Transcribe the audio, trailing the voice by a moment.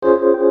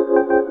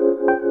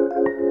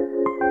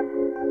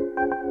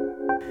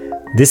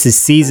This is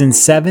Season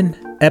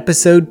 7,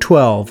 Episode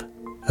 12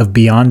 of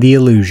Beyond the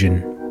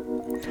Illusion.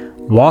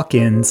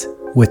 Walk-ins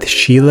with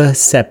Sheila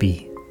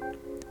Seppi.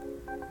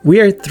 We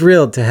are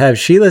thrilled to have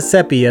Sheila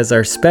Seppi as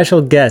our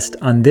special guest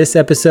on this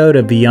episode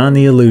of Beyond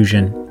the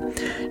Illusion.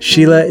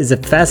 Sheila is a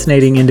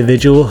fascinating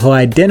individual who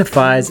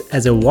identifies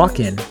as a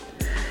walk-in.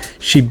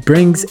 She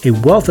brings a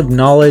wealth of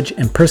knowledge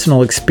and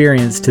personal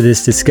experience to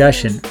this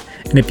discussion.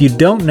 And if you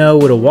don't know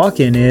what a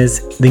walk-in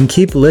is, then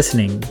keep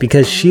listening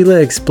because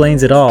Sheila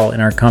explains it all in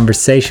our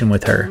conversation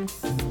with her.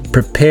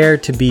 Prepare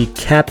to be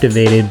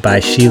captivated by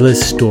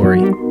Sheila's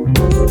story.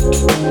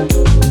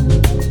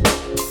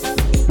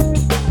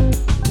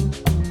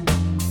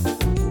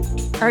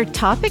 Our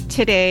topic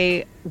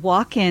today,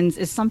 walk-ins,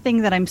 is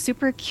something that I'm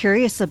super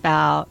curious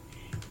about.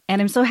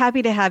 And I'm so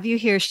happy to have you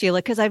here, Sheila,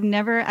 because I've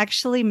never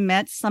actually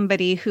met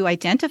somebody who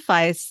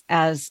identifies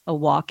as a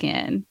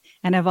walk-in.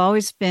 And I've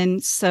always been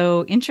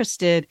so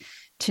interested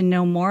to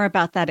know more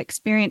about that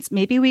experience.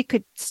 Maybe we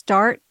could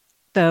start,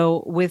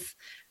 though, with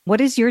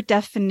what is your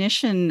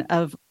definition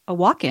of a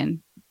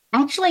walk-in?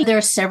 Actually, there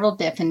are several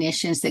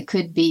definitions that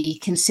could be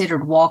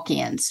considered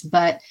walk-ins,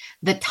 but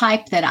the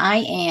type that I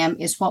am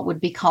is what would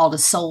be called a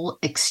soul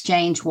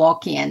exchange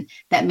walk-in.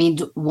 That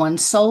means one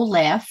soul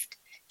left,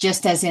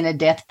 just as in a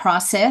death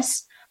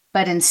process,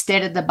 but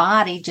instead of the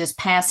body just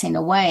passing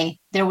away,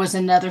 there was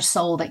another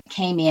soul that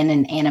came in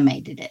and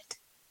animated it.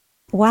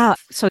 Wow.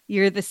 So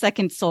you're the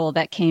second soul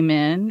that came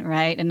in,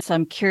 right? And so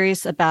I'm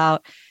curious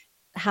about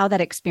how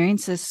that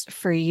experience is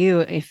for you,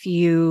 if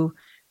you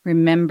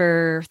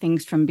remember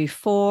things from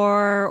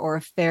before, or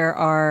if there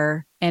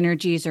are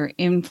energies or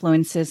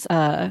influences,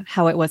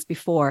 how it was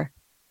before.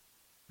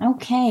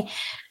 Okay.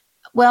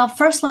 Well,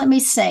 first, let me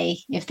say,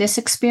 if this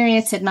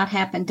experience had not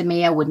happened to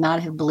me, I would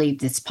not have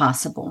believed it's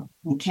possible.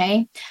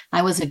 Okay.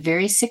 I was a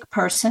very sick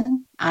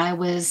person. I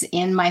was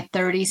in my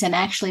 30s and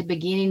actually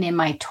beginning in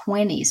my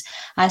 20s,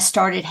 I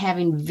started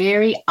having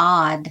very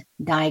odd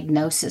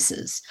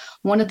diagnoses.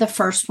 One of the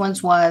first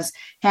ones was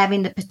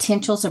having the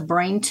potentials of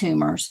brain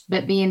tumors,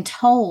 but being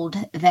told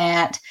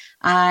that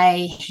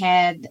I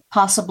had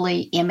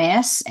possibly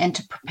MS and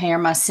to prepare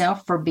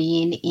myself for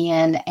being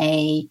in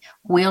a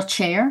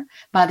wheelchair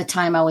by the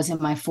time I was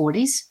in my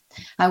 40s.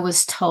 I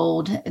was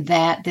told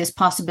that this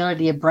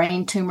possibility of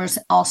brain tumors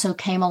also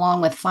came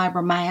along with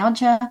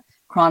fibromyalgia,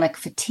 chronic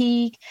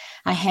fatigue.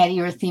 I had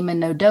erythema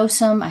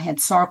nodosum. I had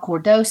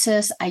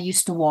sarcoidosis. I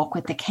used to walk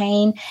with a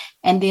cane.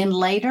 And then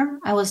later,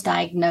 I was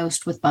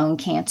diagnosed with bone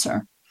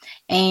cancer.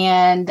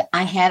 And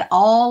I had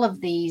all of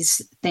these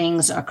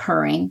things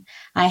occurring.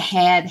 I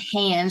had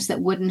hands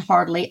that wouldn't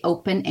hardly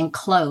open and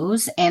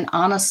close. And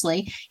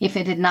honestly, if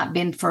it had not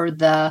been for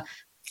the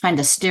kind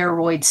of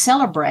steroid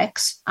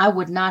Celebrex, I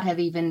would not have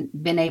even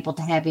been able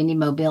to have any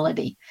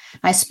mobility.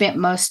 I spent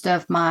most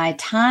of my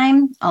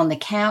time on the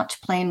couch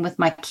playing with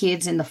my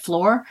kids in the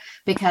floor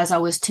because I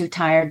was too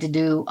tired to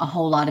do a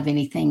whole lot of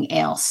anything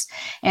else.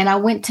 And I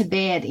went to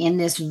bed in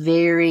this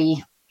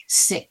very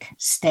sick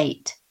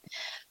state.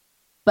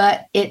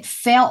 But it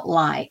felt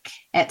like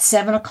at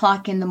 7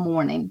 o'clock in the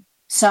morning,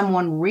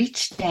 someone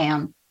reached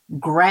down,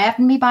 grabbed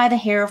me by the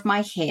hair of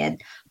my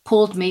head,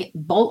 pulled me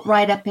bolt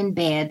right up in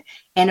bed,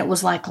 and it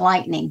was like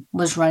lightning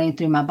was running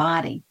through my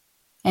body.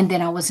 And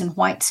then I was in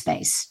white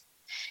space.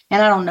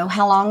 And I don't know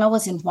how long I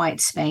was in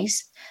white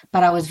space,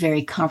 but I was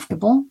very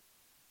comfortable.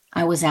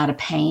 I was out of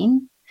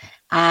pain.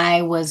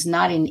 I was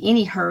not in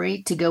any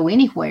hurry to go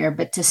anywhere,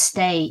 but to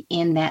stay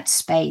in that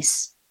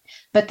space.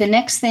 But the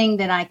next thing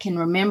that I can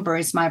remember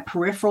is my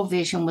peripheral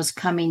vision was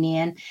coming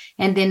in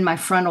and then my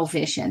frontal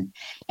vision.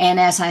 And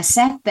as I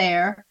sat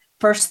there,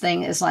 first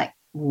thing is like,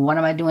 what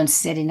am I doing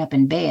sitting up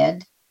in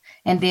bed?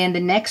 And then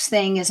the next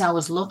thing is I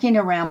was looking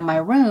around my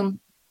room.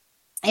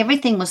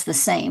 Everything was the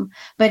same,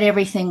 but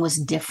everything was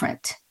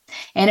different.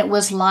 And it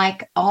was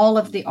like all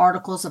of the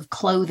articles of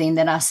clothing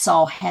that I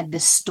saw had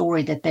this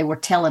story that they were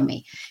telling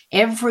me.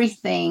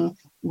 Everything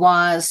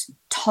was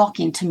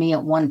talking to me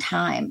at one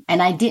time.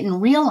 And I didn't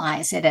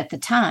realize it at the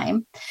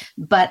time,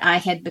 but I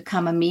had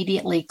become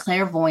immediately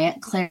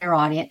clairvoyant,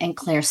 clairaudient, and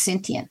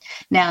clairsentient.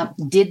 Now,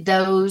 did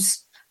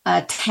those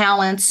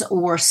talents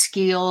or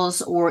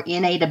skills or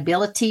innate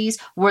abilities,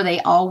 were they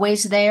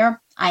always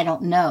there? I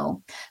don't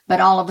know.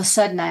 But all of a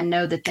sudden, I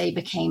know that they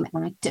became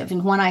active.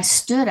 And when I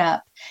stood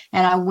up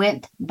and I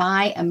went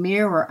by a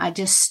mirror, I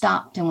just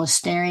stopped and was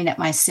staring at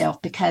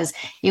myself because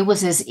it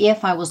was as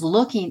if I was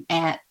looking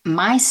at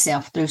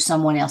myself through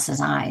someone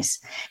else's eyes.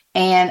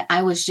 And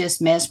I was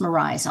just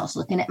mesmerized. I was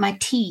looking at my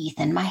teeth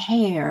and my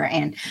hair,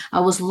 and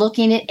I was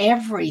looking at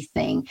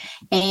everything.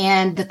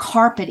 And the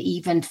carpet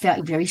even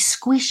felt very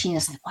squishy. And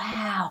it's like,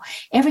 wow,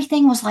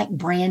 everything was like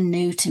brand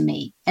new to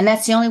me. And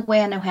that's the only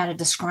way I know how to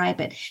describe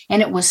it.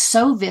 And it was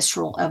so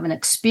visceral of an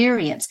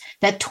experience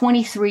that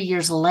 23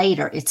 years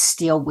later, it's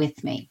still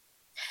with me.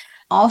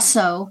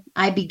 Also,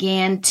 I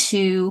began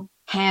to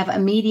have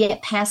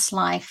immediate past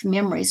life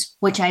memories,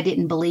 which I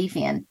didn't believe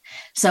in.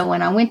 So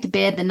when I went to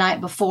bed the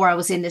night before, I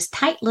was in this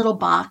tight little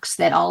box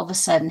that all of a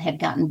sudden had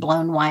gotten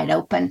blown wide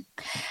open.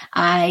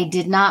 I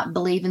did not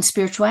believe in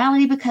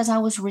spirituality because I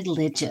was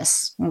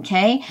religious.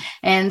 Okay.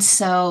 And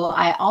so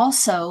I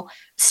also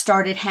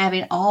started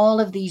having all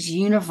of these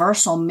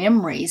universal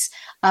memories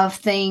of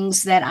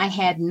things that I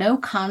had no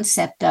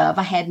concept of.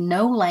 I had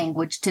no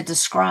language to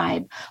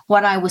describe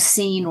what I was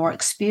seeing or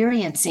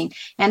experiencing.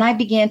 And I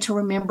began to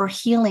remember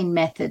healing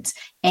methods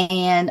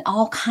and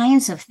all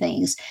kinds of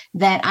things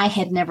that I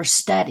had never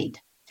studied.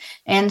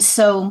 And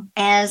so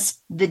as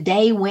the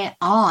day went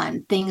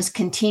on, things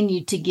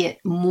continued to get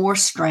more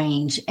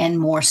strange and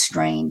more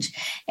strange.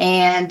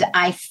 And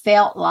I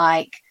felt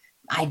like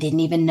I didn't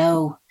even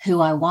know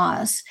who I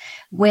was.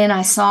 When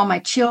I saw my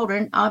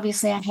children,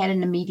 obviously I had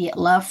an immediate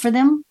love for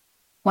them.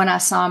 When I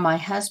saw my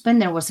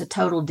husband, there was a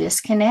total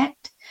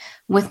disconnect.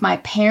 With my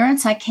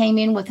parents, I came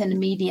in with an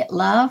immediate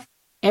love.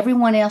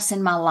 Everyone else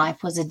in my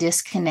life was a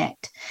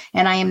disconnect.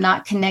 And I am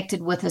not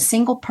connected with a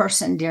single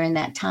person during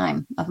that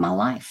time of my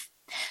life.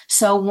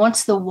 So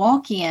once the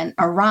walk-in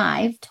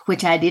arrived,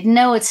 which I didn't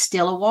know it's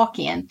still a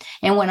walk-in,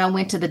 and when I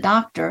went to the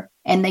doctor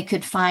and they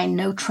could find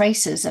no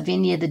traces of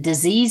any of the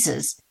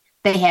diseases,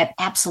 they had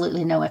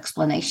absolutely no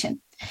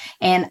explanation.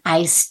 And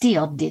I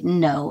still didn't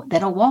know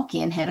that a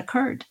walk-in had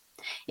occurred.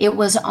 It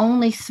was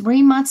only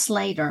 3 months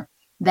later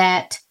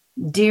that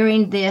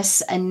during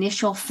this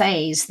initial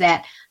phase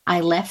that I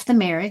left the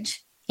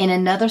marriage. In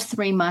another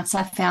 3 months,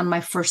 I found my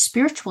first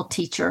spiritual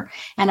teacher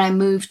and I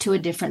moved to a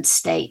different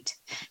state.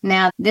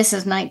 Now, this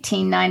is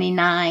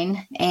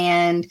 1999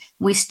 and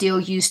we still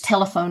use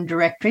telephone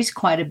directories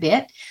quite a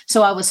bit.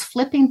 So I was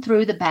flipping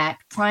through the back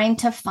trying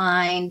to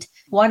find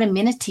what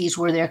amenities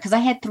were there because I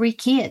had 3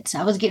 kids.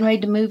 I was getting ready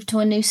to move to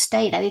a new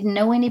state. I didn't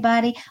know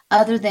anybody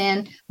other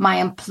than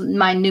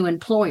my new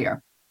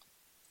employer.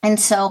 And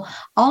so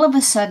all of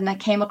a sudden I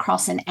came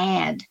across an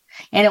ad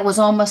and it was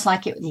almost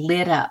like it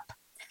lit up.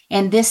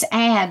 And this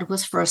ad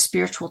was for a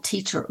spiritual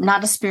teacher,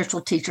 not a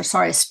spiritual teacher,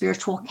 sorry, a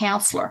spiritual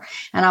counselor.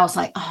 And I was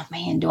like, oh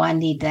man, do I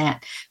need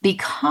that?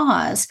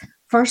 Because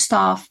first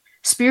off,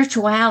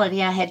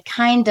 spirituality, I had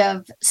kind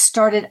of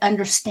started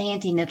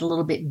understanding it a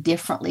little bit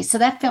differently. So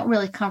that felt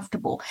really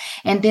comfortable.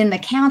 And then the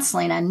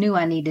counseling, I knew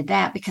I needed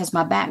that because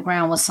my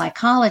background was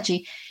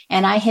psychology.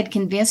 And I had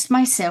convinced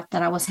myself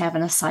that I was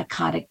having a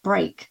psychotic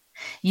break.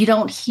 You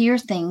don't hear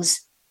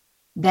things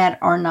that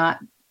are not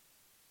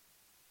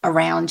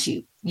around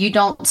you. You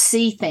don't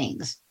see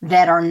things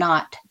that are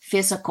not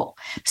physical.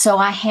 So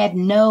I had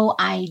no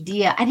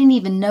idea. I didn't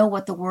even know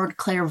what the word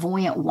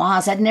clairvoyant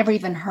was. I'd never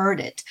even heard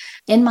it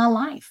in my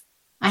life.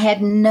 I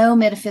had no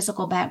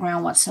metaphysical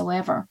background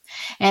whatsoever.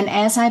 And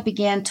as I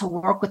began to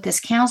work with this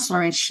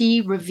counselor, and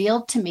she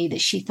revealed to me that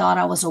she thought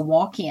I was a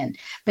walk-in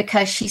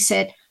because she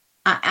said,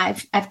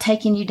 I've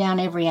taken you down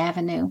every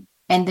avenue.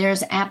 And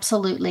there's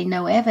absolutely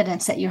no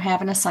evidence that you're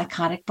having a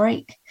psychotic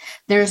break.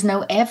 There's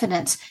no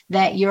evidence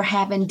that you're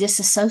having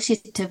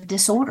dissociative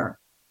disorder.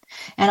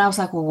 And I was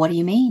like, well, what do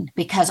you mean?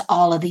 Because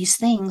all of these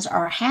things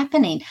are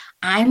happening.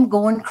 I'm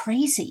going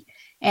crazy.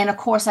 And of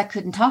course, I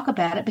couldn't talk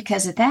about it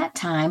because at that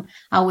time,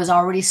 I was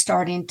already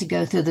starting to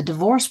go through the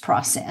divorce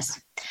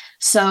process.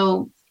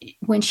 So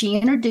when she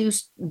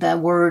introduced the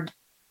word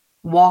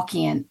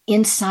walk-in,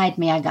 inside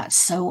me, I got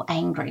so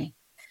angry.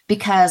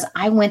 Because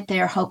I went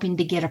there hoping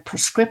to get a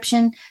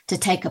prescription, to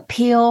take a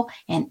pill,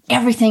 and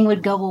everything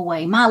would go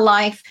away. My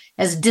life,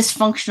 as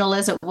dysfunctional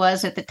as it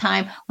was at the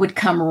time, would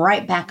come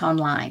right back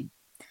online.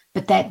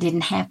 But that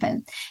didn't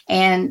happen.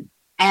 And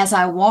as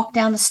I walked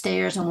down the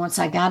stairs and once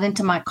I got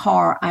into my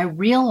car, I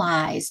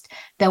realized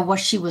that what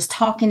she was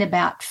talking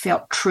about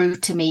felt true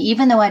to me,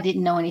 even though I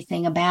didn't know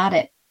anything about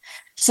it.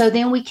 So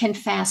then we can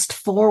fast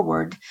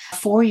forward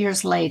 4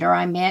 years later,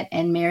 I met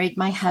and married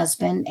my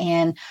husband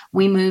and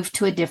we moved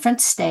to a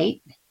different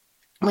state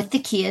with the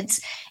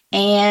kids.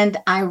 And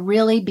I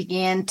really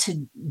began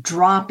to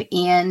drop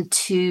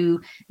into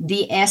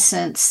the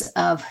essence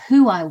of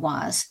who I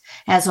was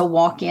as a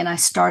walk-in. I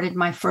started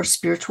my first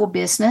spiritual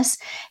business,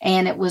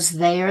 and it was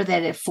there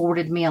that it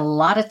afforded me a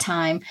lot of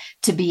time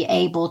to be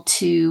able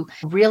to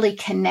really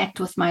connect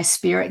with my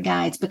spirit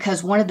guides,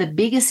 because one of the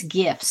biggest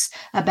gifts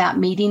about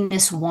meeting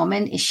this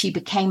woman is she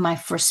became my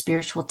first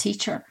spiritual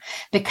teacher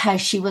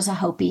because she was a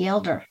Hopi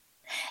elder.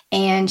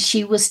 And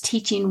she was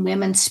teaching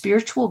women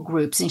spiritual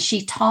groups, and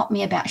she taught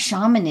me about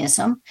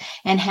shamanism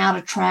and how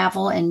to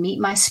travel and meet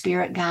my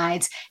spirit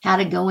guides, how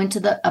to go into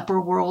the upper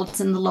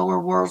worlds and the lower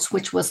worlds,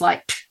 which was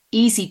like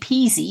easy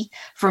peasy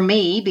for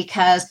me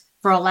because,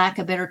 for a lack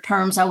of better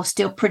terms, I was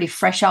still pretty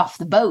fresh off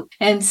the boat.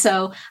 And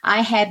so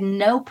I had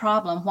no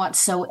problem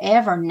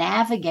whatsoever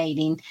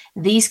navigating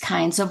these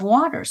kinds of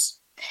waters.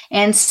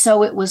 And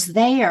so it was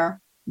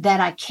there that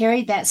I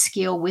carried that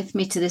skill with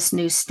me to this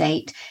new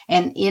state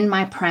and in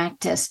my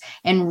practice,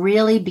 and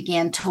really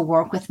began to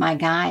work with my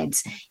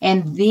guides.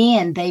 And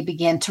then they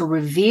began to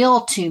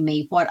reveal to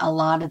me what a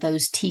lot of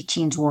those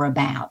teachings were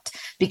about.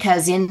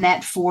 Because in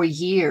that 4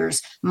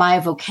 years, my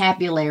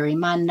vocabulary,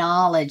 my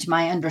knowledge,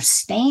 my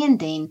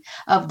understanding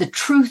of the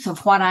truth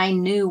of what I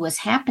knew was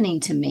happening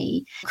to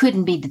me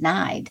couldn't be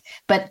denied.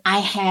 But I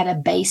had a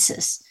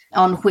basis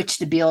on which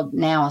to build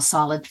now a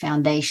solid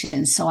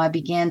foundation. So I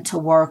began to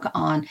work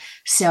on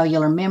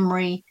cellular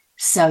memory,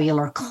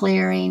 cellular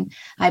clearing.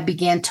 I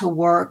began to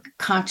work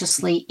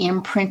consciously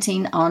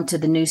imprinting onto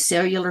the new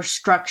cellular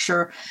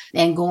structure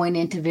and going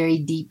into very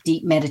deep,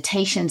 deep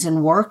meditations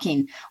and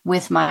working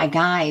with my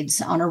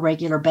guides on a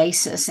regular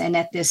basis. And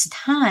at this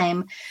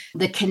time,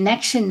 the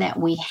connection that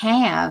we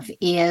have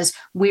is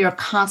we are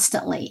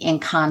constantly in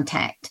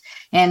contact.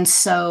 And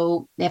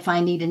so if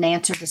I need an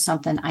answer to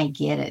something, I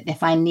get it.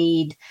 If I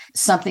need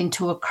something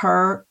to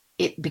occur,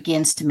 it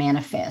begins to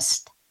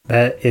manifest.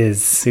 That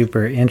is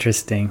super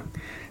interesting.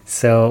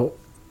 So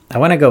I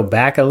want to go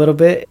back a little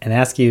bit and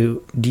ask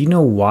you, do you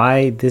know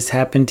why this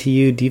happened to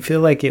you? Do you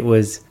feel like it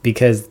was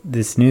because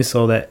this new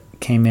soul that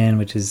came in,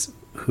 which is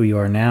who you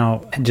are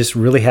now, just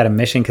really had a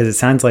mission? Because it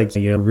sounds like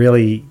you're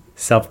really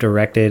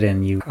self-directed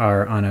and you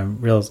are on a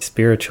real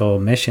spiritual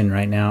mission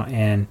right now.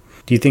 And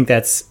do you think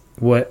that's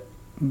what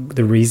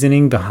the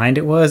reasoning behind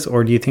it was?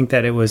 Or do you think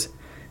that it was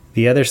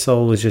the other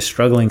soul was just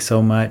struggling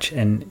so much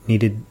and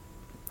needed,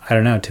 I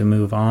don't know, to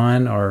move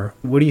on? Or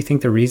what do you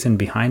think the reason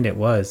behind it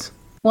was?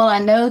 Well, I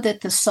know that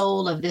the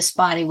soul of this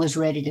body was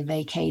ready to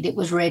vacate. It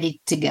was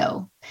ready to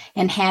go.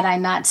 And had I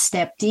not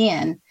stepped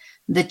in,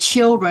 the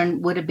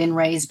children would have been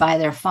raised by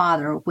their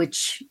father,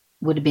 which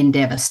would have been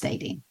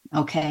devastating,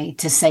 okay,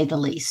 to say the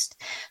least.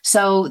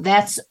 So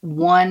that's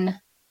one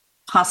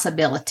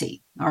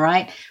possibility. All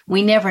right.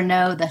 We never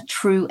know the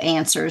true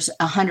answers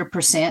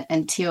 100%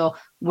 until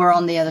we're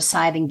on the other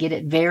side and get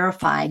it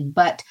verified.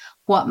 But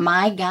what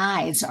my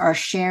guides are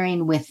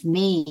sharing with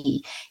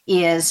me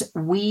is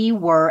we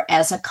were,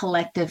 as a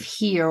collective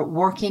here,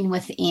 working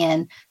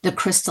within the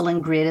crystalline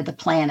grid of the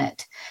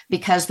planet,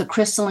 because the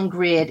crystalline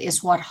grid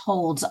is what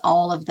holds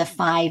all of the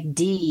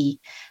 5D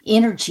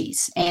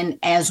energies. And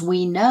as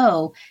we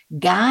know,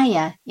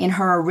 Gaia in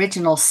her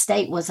original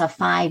state was a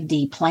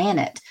 5D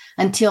planet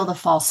until the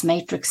false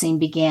matrixing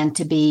began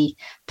to be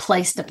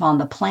placed upon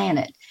the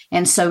planet.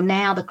 And so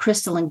now the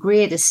crystalline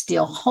grid is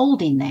still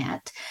holding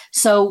that.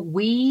 So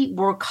we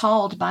were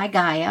called by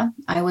Gaia.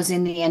 I was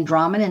in the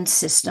Andromedan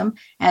system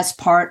as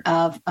part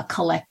of a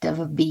collective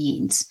of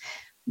beings.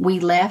 We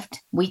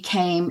left, we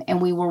came, and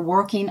we were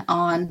working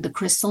on the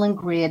crystalline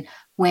grid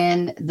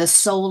when the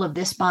soul of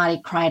this body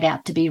cried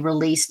out to be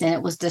released. And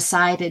it was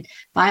decided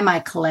by my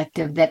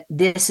collective that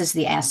this is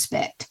the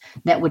aspect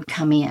that would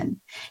come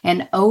in.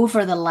 And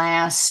over the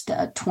last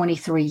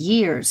 23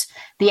 years,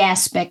 the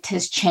aspect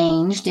has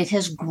changed. It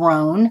has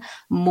grown.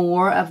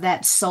 More of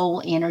that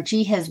soul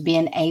energy has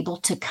been able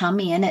to come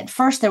in. At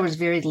first, there was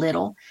very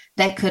little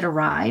that could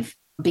arrive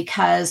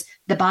because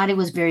the body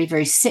was very,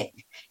 very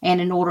sick. And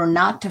in order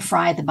not to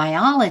fry the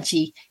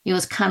biology, it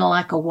was kind of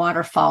like a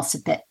water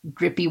faucet, that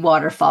drippy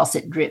water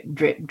faucet, drip,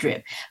 drip,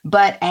 drip.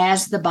 But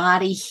as the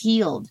body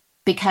healed,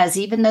 because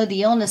even though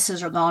the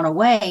illnesses are gone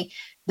away,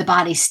 the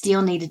body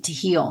still needed to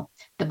heal.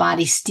 The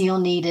body still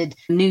needed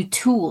new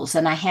tools.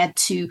 And I had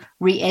to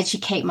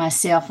re-educate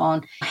myself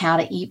on how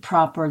to eat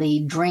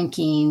properly,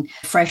 drinking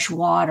fresh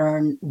water,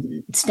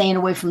 and staying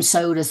away from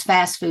sodas,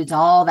 fast foods,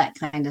 all that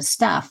kind of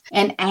stuff.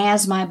 And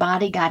as my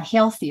body got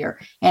healthier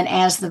and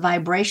as the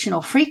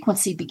vibrational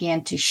frequency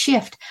began to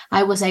shift,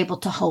 I was able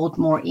to hold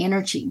more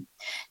energy.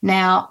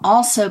 Now,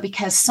 also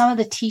because some of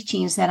the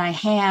teachings that I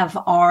have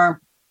are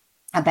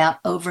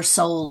about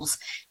oversouls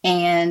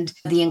and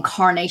the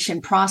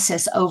incarnation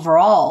process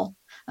overall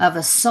of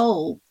a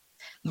soul,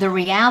 the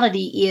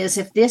reality is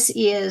if this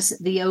is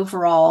the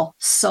overall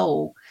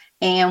soul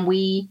and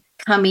we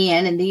come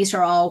in, and these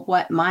are all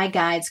what my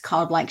guides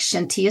called like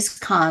Shantias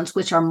Khans,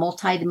 which are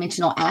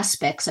multidimensional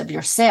aspects of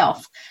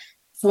yourself.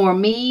 For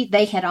me,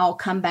 they had all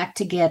come back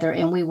together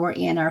and we were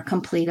in our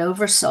complete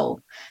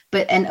oversoul.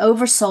 But an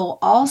oversoul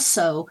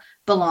also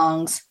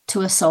belongs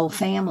to a soul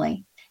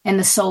family. And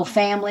the soul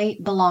family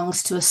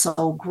belongs to a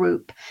soul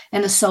group.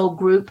 And the soul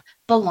group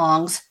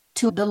belongs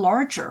to the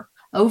larger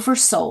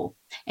oversoul.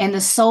 And the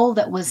soul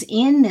that was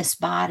in this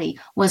body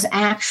was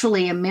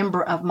actually a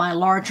member of my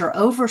larger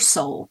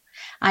oversoul.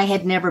 I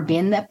had never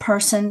been that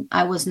person.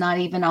 I was not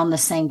even on the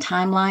same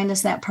timeline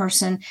as that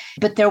person,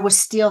 but there was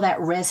still that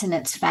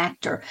resonance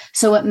factor.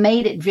 So it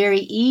made it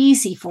very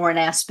easy for an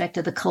aspect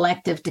of the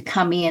collective to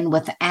come in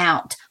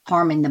without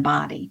harming the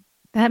body.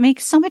 That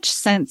makes so much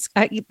sense.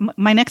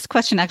 My next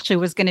question actually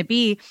was going to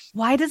be,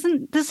 why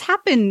doesn't this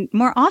happen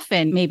more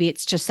often? Maybe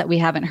it's just that we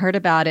haven't heard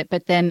about it.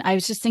 But then I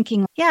was just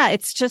thinking, yeah,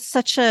 it's just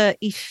such a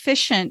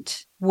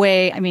efficient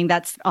way. I mean,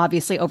 that's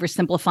obviously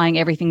oversimplifying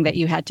everything that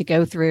you had to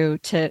go through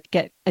to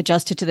get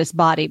adjusted to this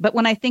body. But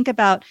when I think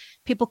about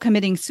people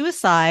committing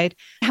suicide,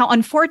 how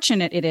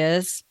unfortunate it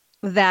is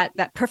that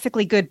that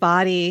perfectly good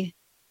body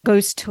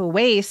goes to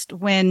waste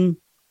when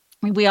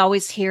we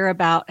always hear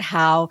about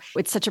how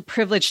it's such a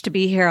privilege to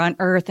be here on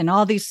earth and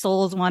all these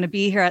souls want to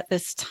be here at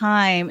this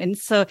time. And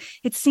so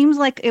it seems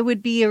like it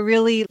would be a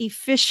really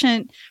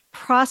efficient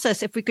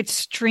process if we could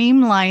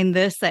streamline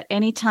this, that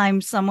anytime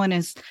someone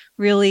is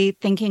really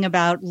thinking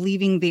about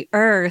leaving the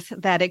earth,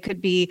 that it could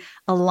be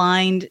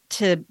aligned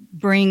to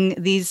bring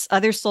these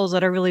other souls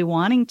that are really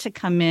wanting to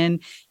come in.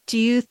 Do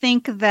you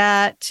think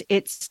that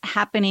it's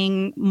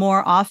happening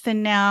more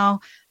often now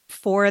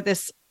for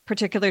this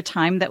particular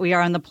time that we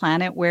are on the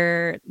planet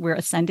where we're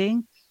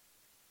ascending?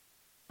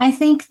 I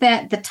think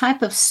that the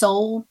type of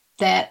soul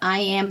that I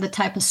am, the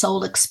type of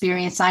soul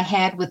experience I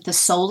had with the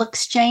soul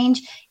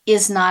exchange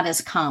is not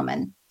as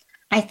common.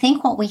 I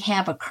think what we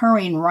have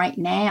occurring right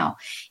now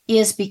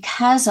is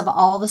because of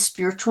all the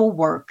spiritual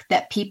work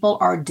that people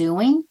are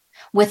doing.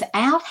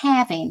 Without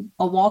having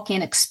a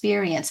walk-in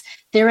experience,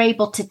 they're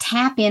able to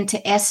tap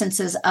into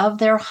essences of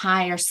their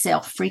higher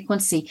self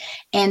frequency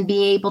and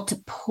be able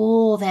to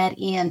pull that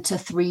into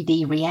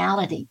 3D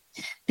reality.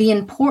 The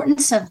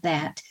importance of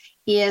that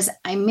is,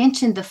 I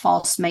mentioned the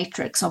false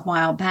matrix a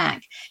while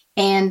back,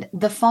 and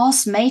the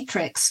false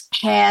matrix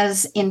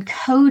has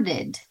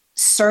encoded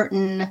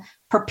certain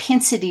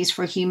propensities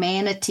for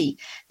humanity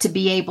to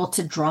be able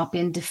to drop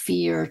into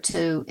fear,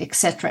 to et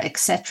cetera, et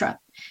cetera.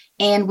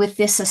 And with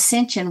this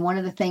ascension, one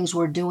of the things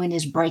we're doing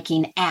is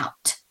breaking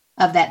out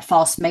of that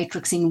false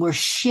matrix, and we're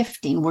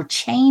shifting, we're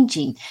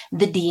changing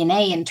the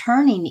DNA and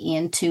turning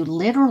into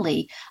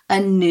literally a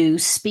new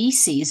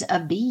species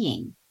of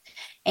being.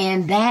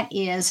 And that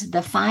is the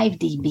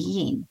 5D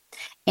being.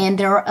 And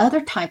there are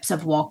other types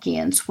of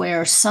walk-ins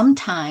where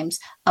sometimes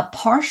a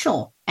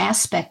partial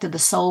aspect of the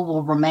soul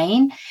will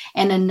remain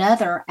and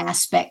another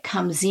aspect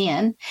comes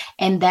in,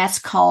 and that's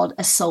called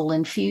a soul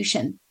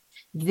infusion.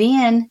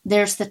 Then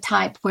there's the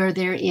type where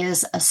there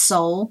is a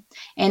soul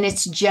and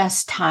it's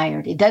just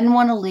tired. It doesn't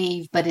want to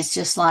leave, but it's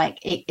just like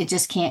it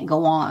just can't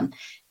go on.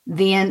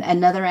 Then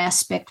another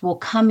aspect will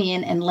come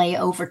in and lay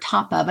over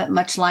top of it,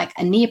 much like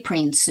a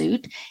neoprene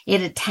suit.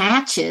 It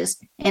attaches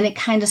and it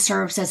kind of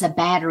serves as a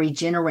battery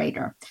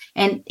generator.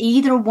 And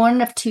either one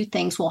of two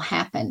things will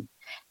happen.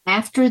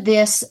 After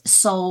this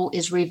soul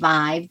is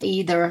revived,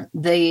 either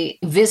the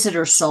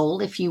visitor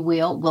soul, if you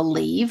will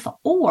leave,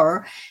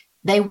 or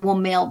they will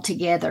meld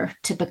together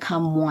to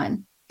become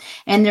one.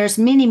 And there's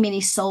many,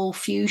 many soul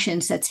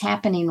fusions that's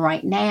happening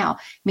right now.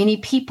 Many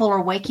people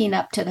are waking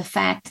up to the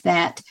fact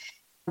that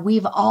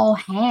we've all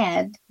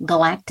had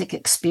galactic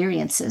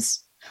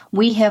experiences.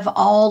 We have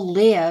all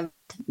lived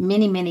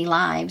many, many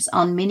lives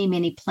on many,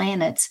 many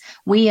planets.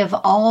 We have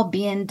all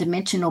been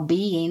dimensional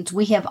beings.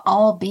 We have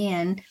all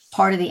been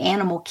part of the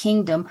animal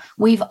kingdom.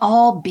 We've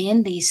all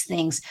been these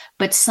things,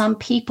 but some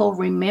people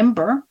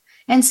remember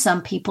and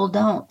some people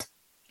don't.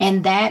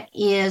 And that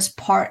is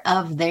part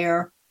of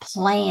their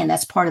plan.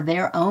 That's part of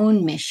their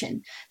own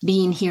mission,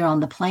 being here on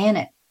the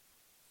planet.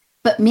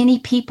 But many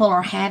people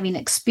are having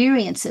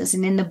experiences.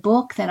 And in the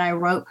book that I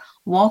wrote,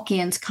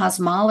 Walk-ins,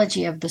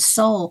 Cosmology of the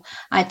Soul,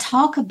 I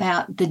talk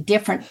about the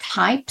different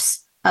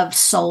types of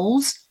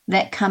souls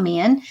that come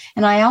in.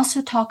 And I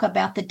also talk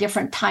about the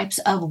different types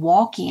of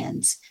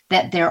walk-ins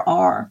that there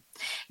are.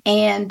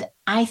 And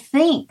I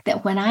think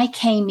that when I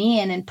came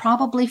in, and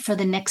probably for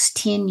the next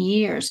 10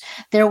 years,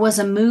 there was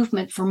a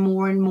movement for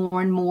more and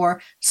more and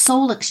more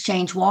soul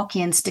exchange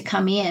walk-ins to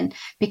come in,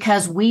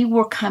 because we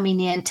were coming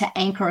in to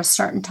anchor a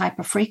certain type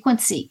of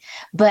frequency.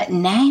 But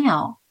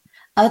now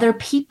other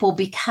people,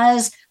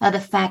 because of the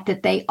fact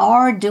that they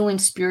are doing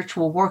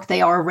spiritual work,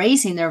 they are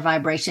raising their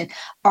vibration,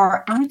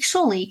 are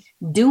actually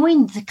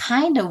doing the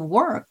kind of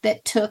work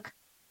that took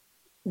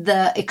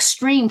the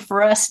extreme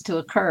for us to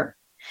occur.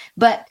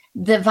 But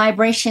the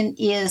vibration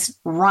is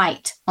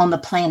right on the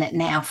planet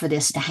now for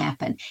this to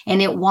happen.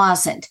 And it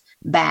wasn't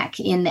back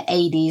in the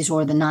 80s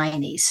or the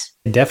 90s.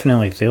 It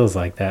definitely feels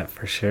like that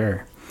for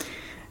sure.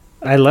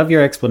 I love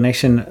your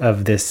explanation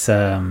of this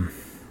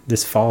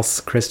this false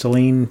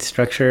crystalline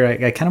structure.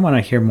 I kind of want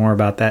to hear more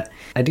about that.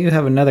 I do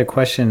have another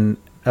question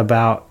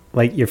about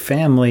like your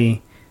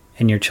family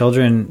and your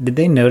children. Did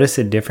they notice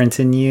a difference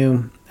in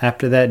you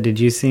after that? Did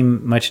you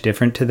seem much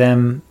different to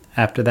them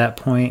after that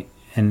point?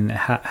 And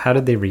how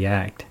did they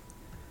react?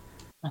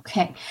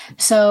 Okay,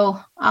 so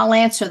I'll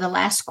answer the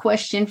last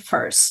question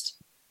first.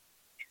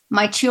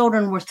 My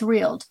children were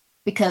thrilled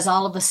because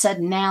all of a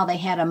sudden now they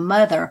had a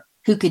mother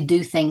who could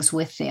do things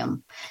with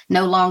them.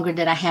 No longer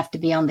did I have to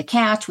be on the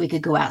couch. We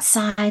could go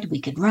outside,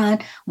 we could run,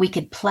 we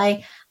could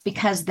play,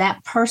 because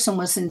that person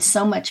was in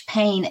so much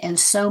pain and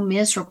so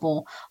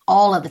miserable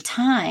all of the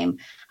time.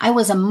 I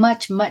was a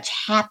much, much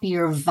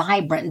happier,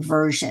 vibrant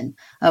version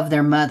of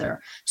their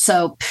mother.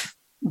 So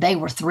they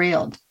were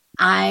thrilled.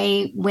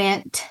 I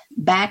went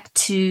back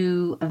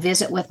to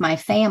visit with my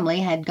family,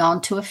 had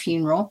gone to a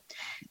funeral.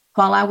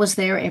 While I was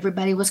there,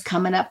 everybody was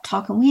coming up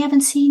talking, we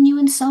haven't seen you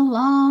in so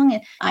long.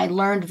 And I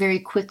learned very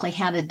quickly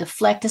how to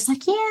deflect. It's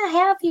like, yeah,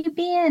 how have you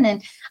been?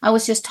 And I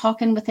was just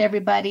talking with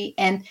everybody.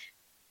 And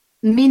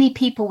many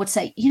people would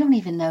say, you don't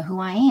even know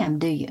who I am,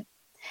 do you?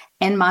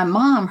 And my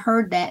mom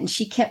heard that and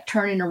she kept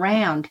turning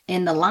around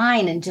in the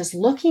line and just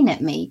looking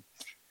at me.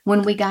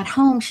 When we got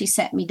home, she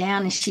sat me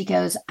down and she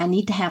goes, I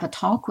need to have a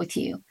talk with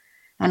you.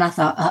 And I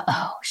thought,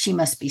 oh, she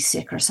must be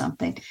sick or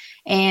something.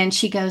 And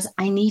she goes,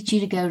 I need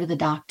you to go to the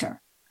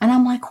doctor. And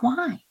I'm like,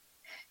 why?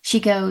 She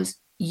goes,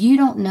 you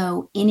don't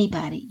know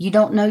anybody. You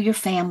don't know your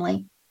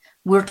family.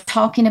 We're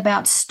talking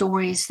about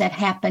stories that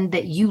happened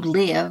that you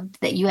lived,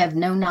 that you have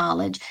no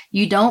knowledge.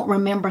 You don't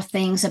remember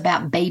things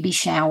about baby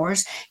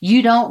showers.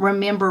 You don't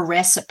remember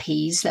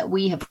recipes that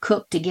we have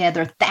cooked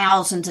together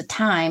thousands of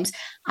times.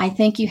 I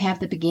think you have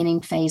the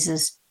beginning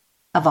phases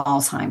of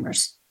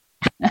Alzheimer's.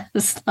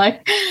 It's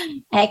like,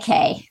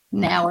 okay,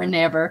 now or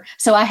never.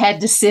 So I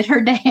had to sit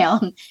her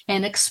down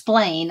and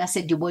explain. I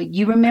said, well,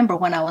 you remember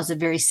when I was a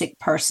very sick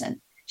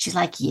person? She's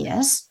like,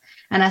 yes.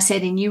 And I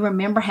said, and you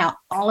remember how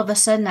all of a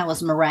sudden I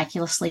was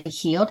miraculously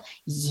healed?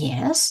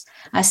 Yes.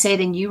 I said,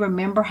 and you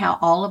remember how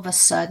all of a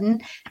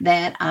sudden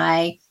that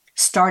I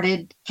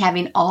started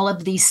having all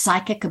of these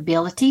psychic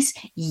abilities?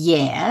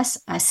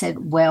 Yes. I said,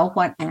 well,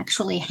 what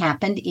actually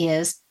happened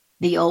is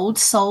the old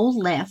soul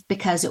left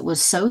because it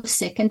was so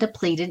sick and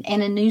depleted,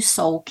 and a new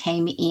soul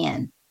came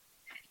in.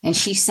 And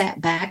she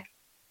sat back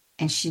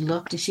and she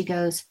looked and she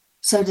goes,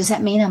 so does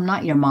that mean I'm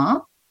not your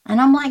mom? And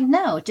I'm like,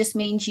 no, it just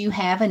means you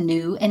have a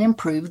new and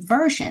improved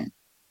version.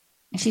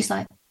 And she's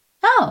like,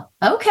 oh,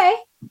 okay.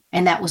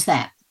 And that was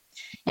that.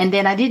 And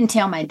then I didn't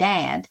tell my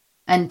dad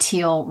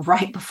until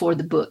right before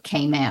the book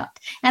came out.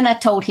 And I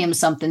told him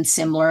something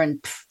similar,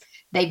 and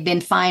they've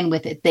been fine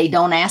with it. They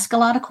don't ask a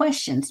lot of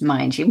questions,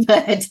 mind you,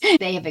 but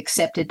they have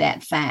accepted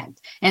that fact.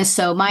 And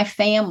so my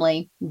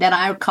family, that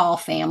I call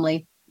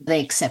family, they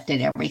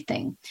accepted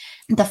everything.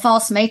 The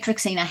false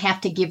matrixing, I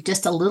have to give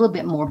just a little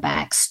bit more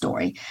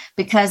backstory,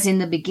 because in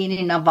the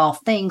beginning of all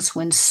things,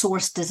 when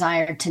Source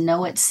desired to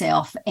know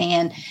itself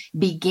and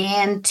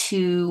began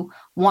to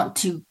want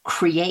to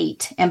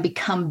create and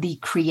become the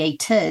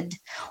created,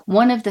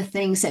 one of the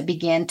things that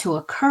began to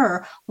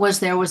occur was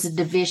there was a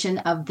division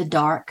of the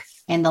dark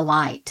and the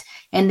light.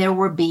 And there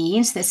were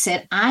beings that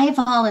said, I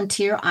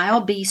volunteer,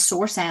 I'll be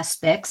Source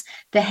aspects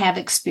that have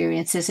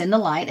experiences in the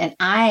light, and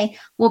I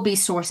will be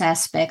Source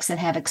aspects that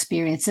have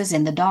experiences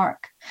in the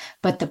dark.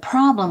 But the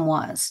problem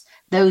was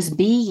those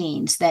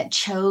beings that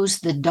chose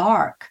the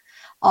dark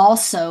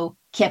also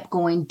kept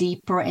going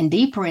deeper and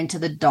deeper into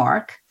the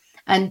dark,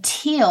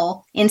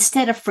 until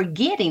instead of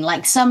forgetting,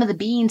 like some of the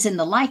beings in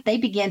the light, they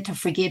began to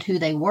forget who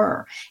they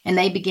were, and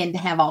they began to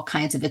have all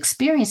kinds of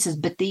experiences.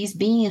 But these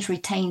beings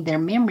retained their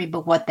memory,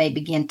 but what they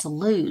began to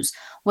lose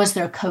was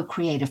their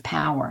co-creative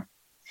power.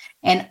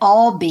 And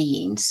all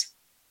beings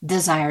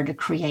desire to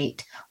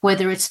create,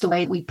 whether it's the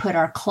way we put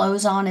our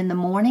clothes on in the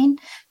morning,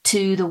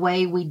 to the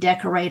way we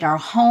decorate our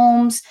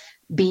homes,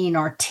 being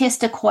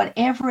artistic,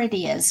 whatever it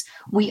is,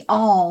 we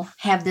all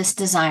have this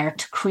desire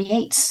to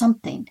create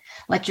something,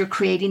 like you're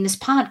creating this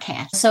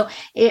podcast. So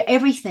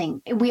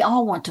everything, we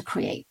all want to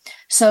create.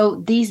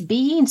 So these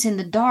beings in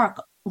the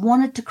dark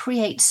wanted to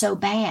create so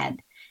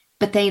bad,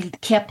 but they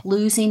kept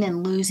losing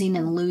and losing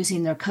and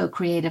losing their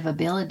co-creative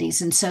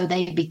abilities. And so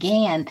they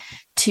began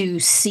to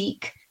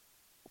seek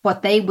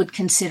what they would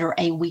consider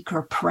a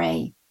weaker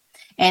prey.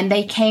 And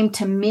they came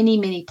to many,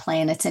 many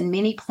planets and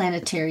many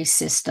planetary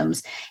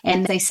systems,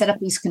 and they set up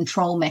these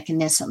control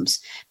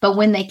mechanisms. But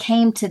when they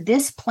came to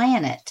this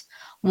planet,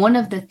 one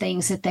of the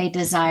things that they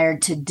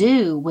desired to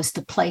do was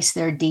to place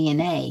their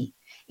DNA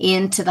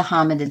into the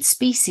hominid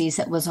species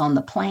that was on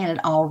the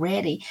planet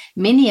already.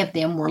 Many of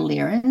them were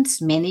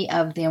Lyrans, many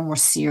of them were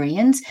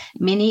Syrians,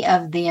 many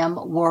of them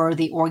were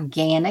the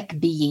organic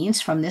beings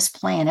from this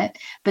planet,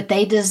 but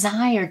they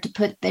desired to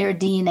put their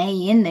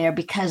DNA in there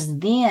because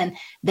then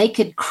they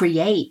could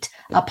create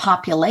a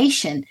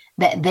population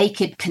that they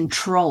could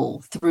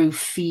control through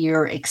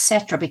fear,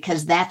 etc.,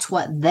 because that's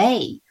what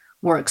they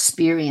were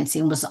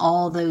experiencing, was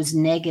all those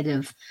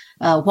negative,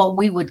 what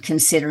we would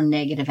consider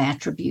negative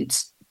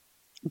attributes.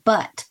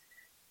 But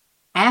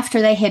after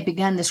they had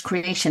begun this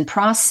creation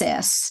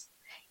process,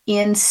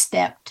 in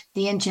stepped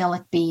the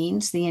angelic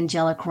beings, the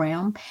angelic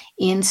realm,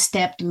 in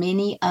stepped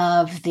many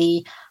of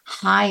the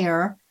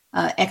higher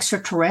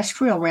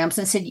extraterrestrial realms,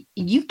 and said,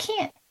 you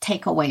can't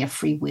take away a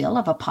free will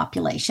of a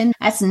population.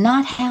 That's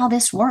not how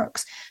this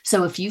works.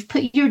 So if you've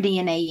put your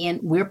DNA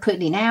in, we're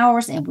putting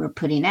ours, and we're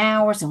putting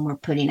ours, and we're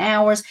putting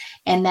ours.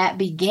 And that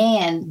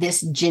began this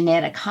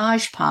genetic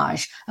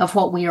hodgepodge of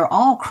what we are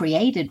all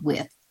created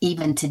with,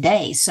 even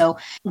today. So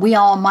we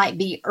all might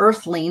be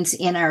earthlings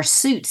in our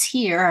suits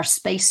here, our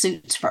space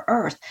suits for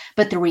Earth.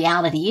 But the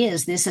reality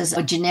is this is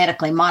a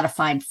genetically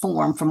modified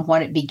form from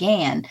what it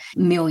began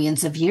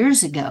millions of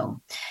years ago.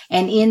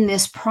 And in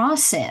this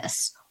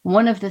process,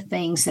 one of the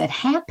things that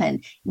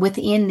happened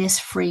within this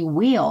free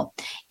will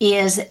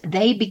is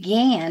they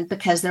began,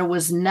 because there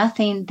was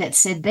nothing that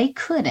said they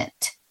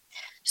couldn't.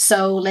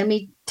 So let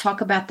me talk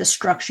about the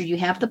structure. You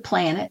have the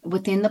planet.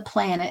 Within the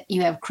planet,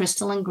 you have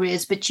crystalline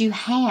grids, but you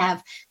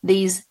have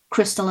these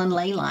crystalline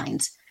ley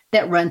lines.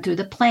 that run through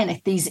the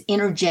planet, these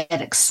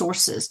energetic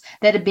sources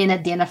that have been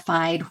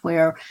identified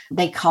where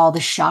they call the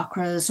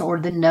chakras or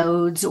the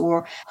nodes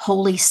or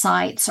holy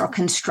sites are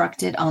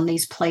constructed on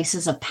these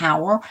places of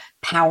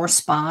power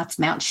spots,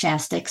 Mount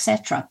Shasta,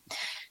 etc.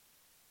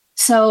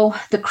 So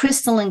the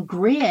crystalline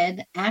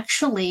grid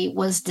actually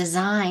was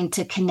designed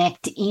to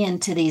connect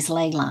into these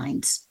ley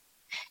lines.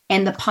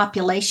 And the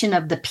population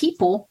of the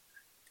people,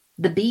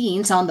 the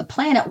beings on the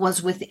planet,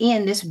 was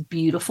within this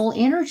beautiful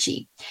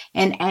energy.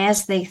 And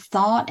as they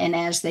thought and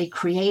as they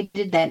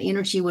created, that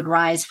energy would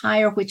rise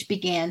higher, which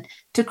began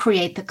to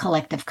create the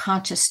collective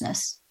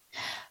consciousness.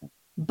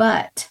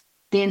 But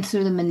then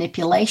through the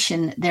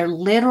manipulation, there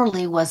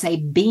literally was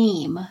a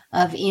beam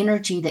of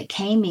energy that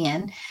came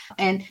in.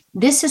 And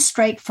this is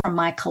straight from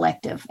my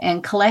collective.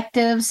 And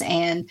collectives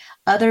and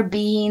other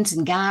beings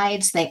and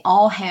guides, they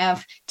all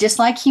have, just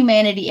like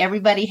humanity,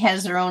 everybody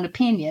has their own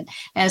opinion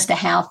as to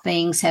how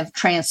things have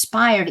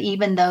transpired,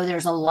 even though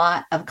there's a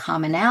lot of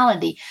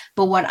commonality.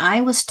 But what I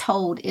was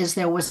told is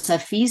there was a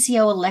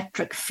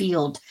piezoelectric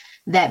field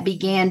that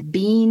began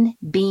being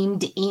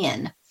beamed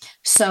in.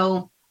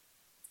 So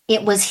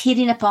it was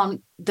hitting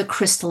upon the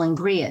crystalline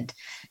grid,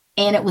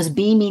 and it was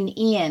beaming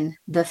in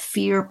the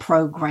fear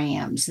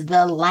programs,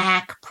 the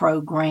lack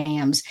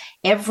programs,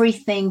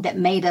 everything that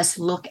made us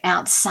look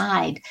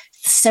outside,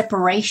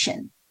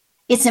 separation.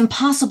 It's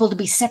impossible to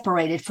be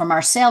separated from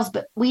ourselves,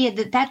 but we had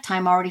at that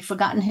time already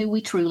forgotten who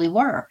we truly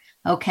were.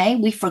 Okay,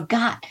 we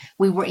forgot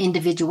we were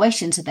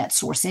individuations of that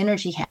source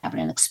energy, having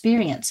an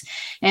experience.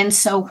 And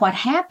so what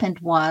happened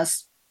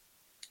was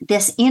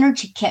this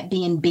energy kept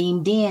being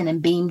beamed in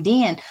and beamed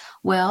in.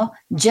 Well,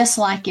 just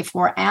like if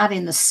we're out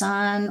in the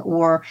sun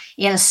or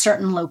in a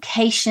certain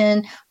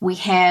location, we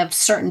have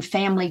certain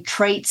family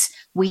traits,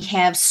 we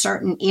have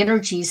certain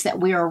energies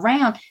that we're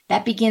around,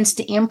 that begins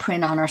to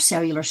imprint on our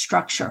cellular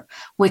structure,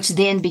 which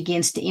then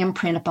begins to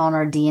imprint upon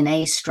our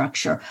DNA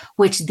structure,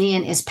 which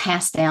then is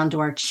passed down to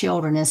our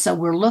children. And so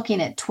we're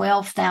looking at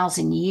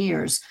 12,000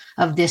 years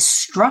of this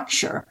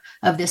structure,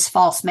 of this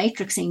false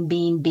matrixing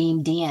being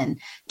beamed in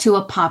to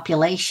a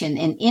population.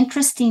 And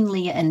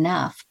interestingly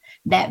enough,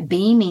 that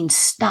beaming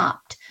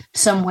stopped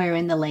somewhere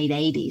in the late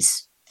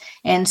 80s.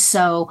 And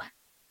so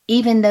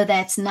even though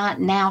that's not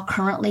now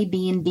currently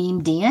being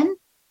beamed in,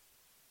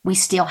 we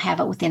still have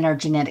it within our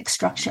genetic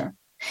structure.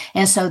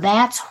 And so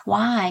that's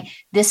why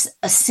this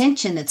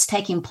ascension that's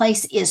taking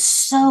place is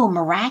so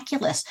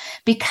miraculous,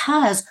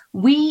 because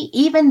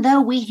even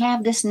though we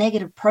have this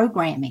negative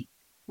programming,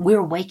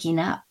 we're waking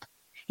up.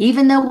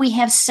 Even though we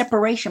have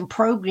separation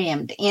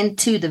programmed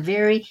into the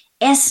very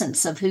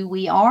essence of who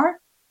we are,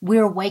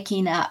 we're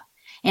waking up.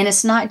 And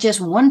it's not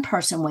just one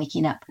person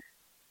waking up.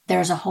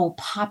 There's a whole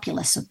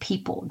populace of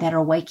people that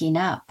are waking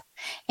up.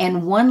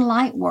 And one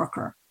light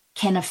worker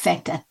can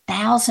affect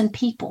 1,000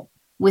 people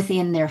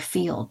within their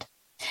field.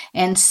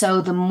 And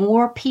so the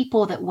more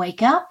people that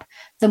wake up,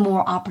 the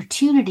more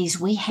opportunities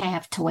we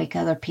have to wake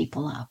other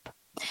people up.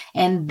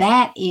 And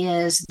that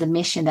is the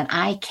mission that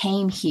I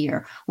came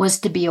here, was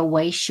to be a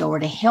way shower,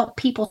 to help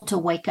people to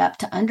wake up,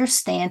 to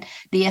understand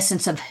the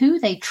essence of who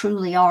they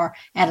truly are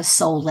at a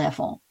soul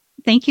level.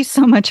 Thank you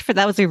so much for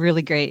that. Was a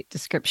really great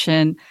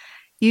description.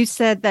 You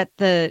said that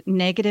the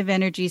negative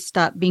energy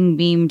stopped being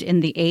beamed in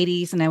the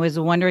 80s, and I was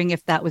wondering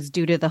if that was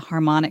due to the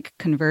harmonic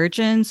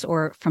convergence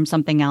or from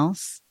something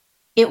else.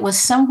 It was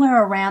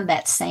somewhere around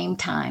that same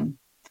time.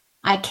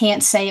 I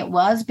can't say it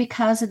was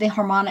because of the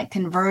harmonic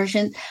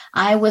conversion.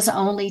 I was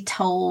only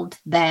told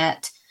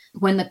that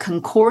when the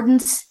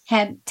concordance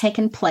had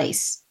taken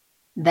place,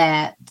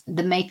 that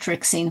the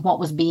matrixing, what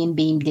was being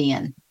beamed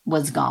in,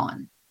 was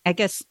gone. I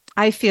guess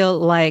I feel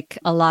like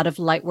a lot of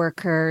light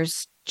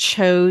workers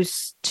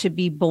chose to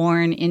be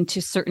born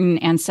into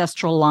certain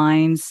ancestral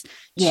lines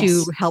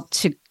to help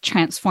to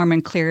transform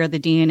and clear the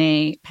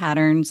DNA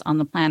patterns on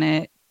the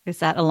planet. Is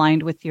that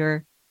aligned with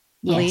your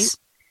belief? Yes,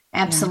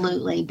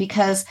 absolutely.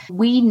 Because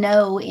we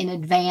know in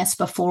advance,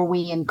 before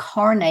we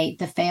incarnate,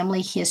 the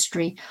family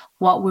history,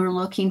 what we're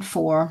looking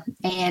for.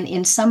 And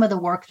in some of the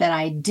work that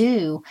I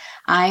do,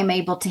 I am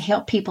able to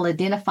help people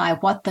identify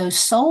what those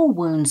soul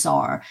wounds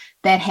are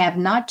that have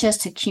not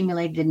just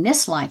accumulated in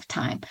this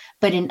lifetime,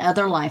 but in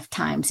other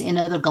lifetimes, in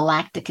other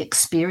galactic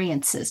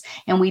experiences.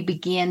 And we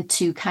begin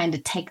to kind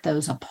of take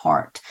those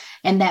apart.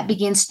 And that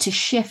begins to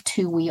shift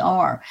who we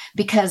are,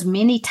 because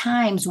many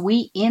times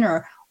we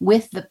enter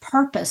with the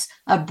purpose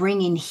of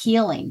bringing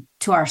healing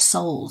to our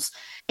souls.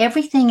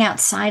 Everything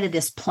outside of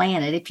this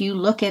planet, if you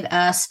look at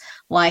us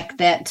like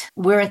that,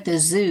 we're at the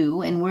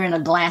zoo and we're in a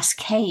glass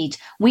cage,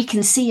 we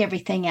can see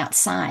everything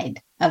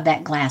outside of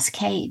that glass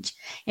cage.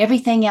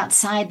 Everything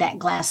outside that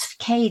glass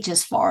cage,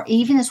 as far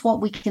even as what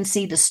we can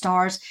see, the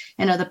stars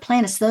and other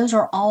planets, those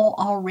are all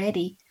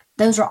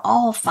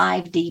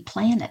 5D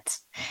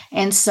planets.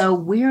 And so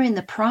we're in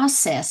the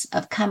process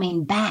of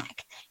coming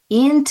back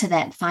into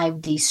that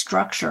 5D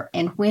structure.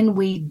 And when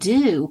we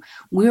do,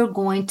 we're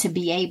going to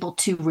be able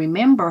to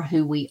remember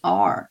who we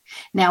are.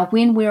 Now,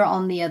 when we're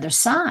on the other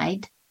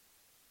side,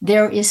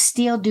 there is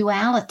still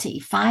duality.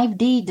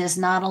 5D does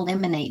not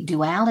eliminate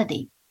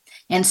duality.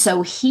 And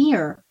so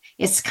here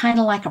it's kind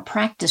of like a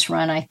practice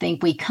run. I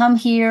think we come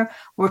here,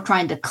 we're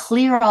trying to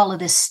clear all of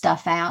this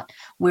stuff out.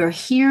 We're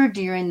here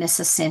during this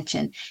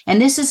ascension.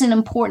 And this is an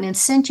important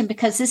ascension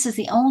because this is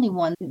the only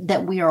one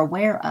that we are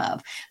aware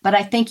of. But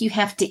I think you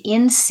have to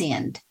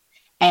ascend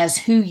as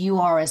who you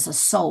are as a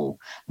soul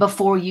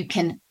before you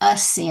can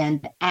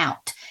ascend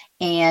out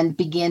and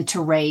begin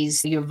to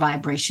raise your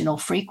vibrational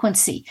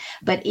frequency.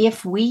 But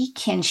if we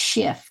can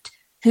shift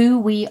who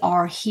we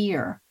are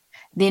here,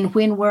 then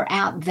when we're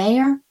out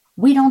there,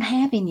 we don't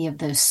have any of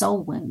those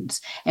soul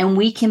wounds, and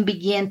we can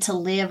begin to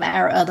live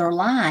our other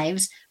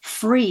lives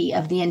free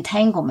of the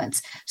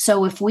entanglements.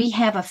 So if we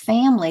have a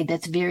family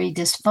that's very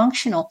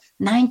dysfunctional,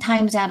 9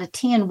 times out of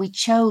 10, we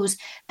chose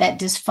that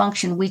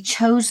dysfunction. We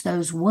chose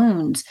those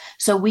wounds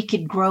so we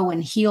could grow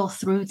and heal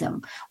through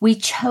them. We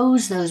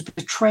chose those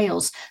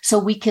betrayals so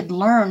we could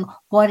learn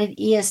what it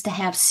is to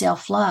have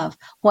self-love,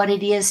 what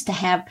it is to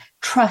have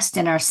trust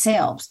in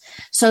ourselves.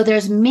 So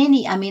there's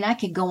many, I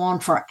could go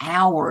on for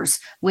hours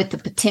with the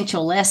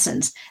potential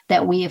lessons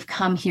that we have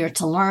come here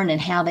to learn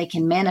and how they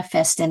can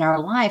manifest in our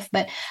life.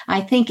 But I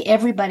think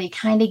everybody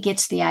kind of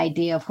gets the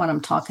idea of what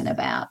I'm talking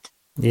about.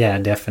 Yeah,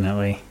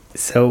 definitely.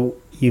 So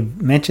you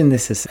mentioned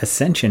this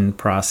ascension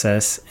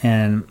process,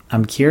 and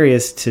I'm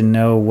curious to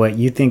know what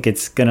you think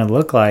it's going to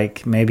look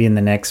like maybe in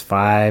the next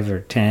 5 or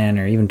 10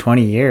 or even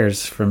 20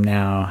 years from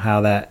now,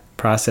 how that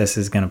process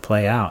is going to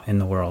play out in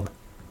the world.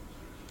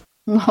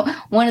 Well,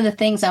 one of the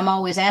things I'm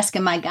always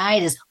asking my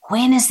guide is,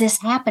 when is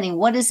this happening?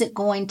 What is it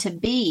going to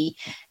be?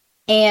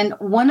 And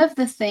one of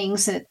the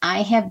things that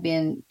I have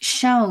been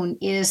shown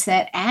is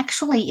that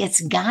actually it's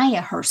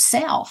Gaia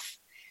herself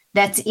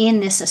that's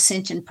in this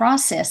ascension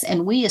process.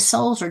 And we as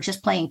souls are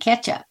just playing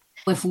catch up.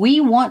 If we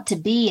want to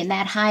be in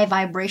that high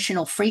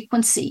vibrational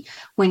frequency,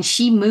 when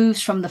she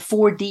moves from the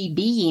 4D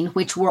being,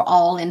 which we're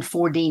all in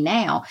 4D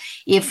now,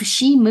 if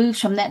she moves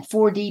from that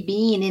 4D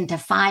being into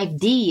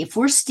 5D, if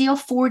we're still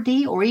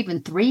 4D or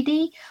even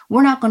 3D,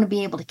 we're not going to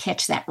be able to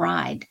catch that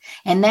ride.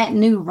 And that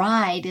new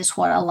ride is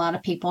what a lot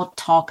of people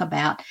talk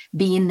about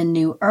being the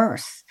new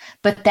Earth.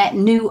 But that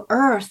new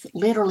Earth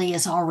literally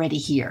is already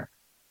here.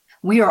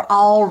 We are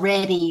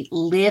already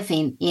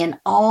living in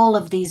all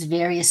of these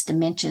various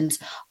dimensions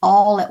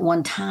all at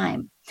one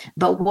time.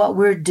 But what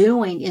we're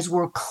doing is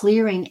we're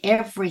clearing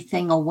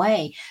everything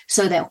away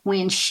so that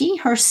when she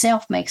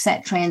herself makes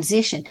that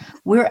transition,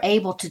 we're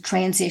able to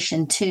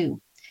transition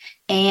too.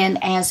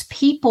 And as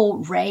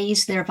people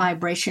raise their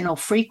vibrational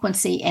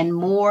frequency and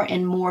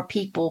more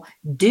people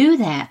do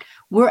that,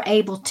 we're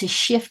able to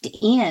shift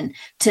in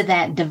to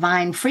that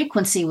divine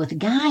frequency with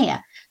Gaia.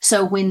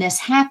 So when this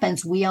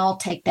happens, we all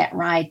take that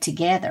ride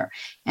together.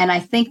 And I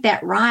think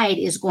that ride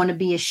is going to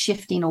be a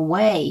shifting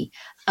away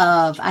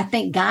of, I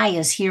think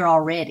Gaia's here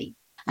already.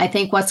 I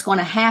think what's going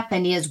to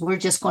happen is we're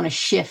just going to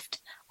shift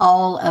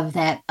all of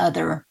that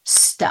other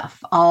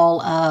stuff.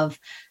 All of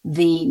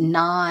the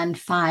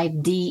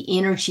non-5D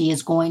energy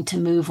is going to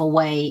move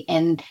away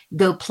and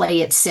go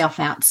play itself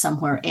out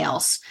somewhere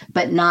else,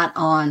 but not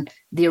on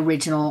the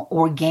original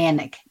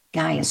organic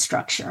Gaia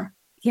structure.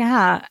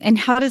 Yeah. And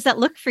how does that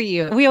look for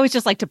you? We always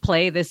just like to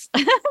play this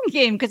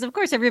game because, of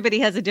course, everybody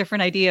has a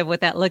different idea of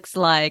what that looks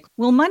like.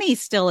 Will money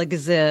still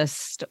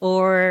exist?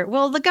 Or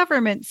will the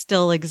government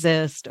still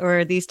exist?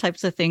 Or these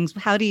types of things?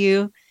 How do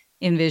you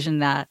envision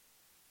that?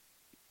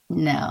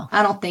 No,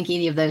 I don't think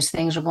any of those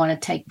things are going to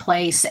take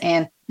place.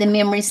 And the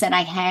memories that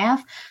I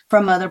have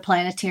from other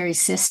planetary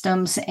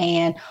systems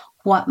and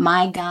what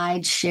my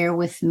guides share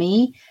with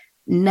me,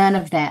 none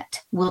of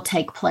that will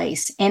take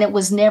place. And it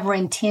was never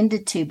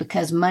intended to,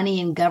 because money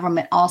and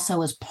government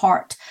also is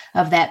part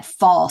of that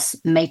false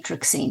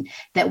matrixing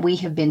that we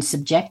have been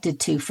subjected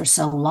to for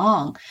so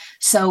long.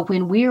 So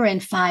when we're in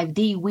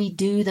 5D, we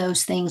do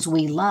those things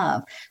we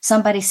love.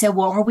 Somebody said,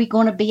 well, are we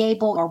going to be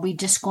able, are we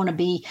just going to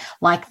be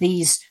like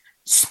these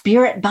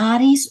spirit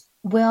bodies?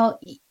 Well,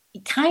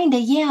 kind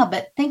of, yeah.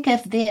 But think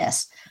of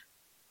this.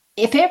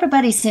 If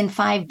everybody's in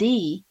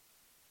 5D,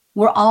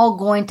 we're all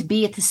going to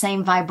be at the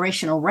same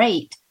vibrational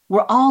rate.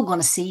 We're all going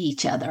to see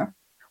each other.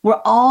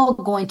 We're all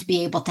going to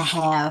be able to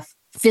have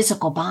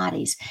physical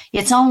bodies.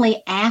 It's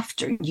only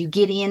after you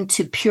get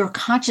into pure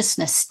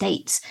consciousness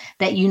states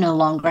that you no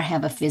longer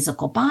have a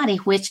physical body,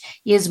 which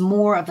is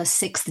more of a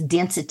 6th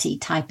density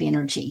type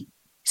energy.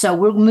 So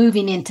we're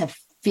moving into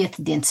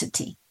 5th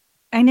density.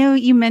 I know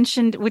you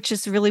mentioned, which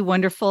is really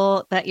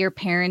wonderful, that your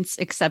parents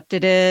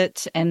accepted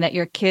it and that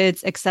your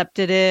kids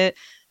accepted it.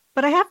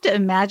 But I have to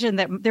imagine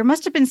that there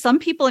must have been some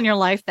people in your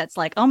life that's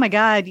like, oh my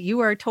God, you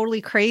are totally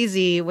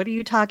crazy. What are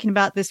you talking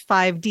about, this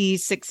 5D,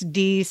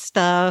 6D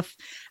stuff?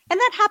 And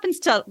that happens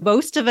to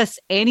most of us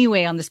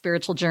anyway on the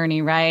spiritual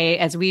journey, right?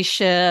 As we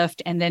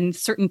shift, and then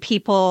certain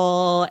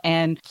people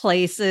and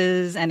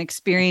places and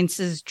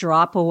experiences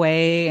drop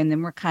away, and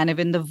then we're kind of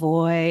in the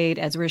void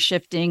as we're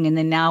shifting. And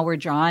then now we're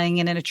drawing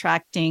in and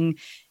attracting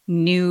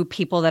new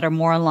people that are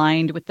more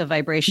aligned with the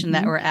vibration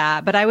that we're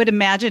at. But I would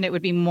imagine it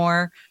would be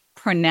more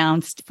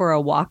pronounced for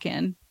a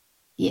walk-in.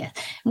 Yeah.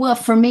 Well,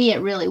 for me,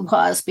 it really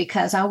was,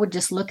 because I would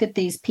just look at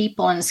these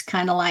people and it's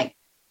kind of like,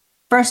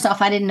 first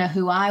off, I didn't know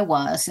who I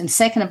was. And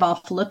second of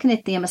all, looking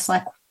at them, it's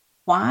like,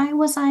 why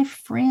was I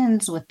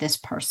friends with this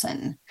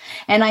person?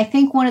 And I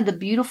think one of the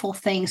beautiful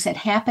things that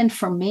happened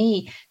for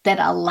me that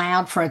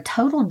allowed for a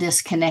total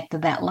disconnect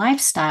of that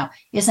lifestyle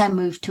is I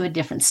moved to a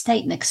different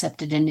state and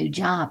accepted a new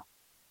job.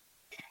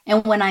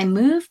 And when I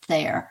moved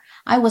there,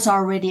 I was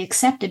already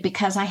accepted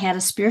because I had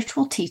a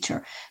spiritual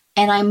teacher.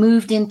 And I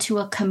moved into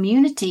a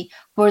community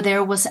where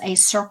there was a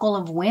circle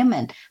of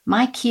women.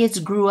 My kids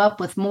grew up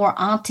with more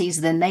aunties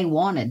than they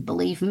wanted,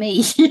 believe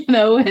me,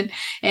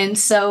 and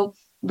so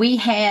we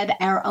had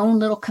our own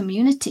little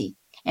community.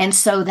 And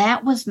so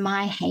that was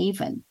my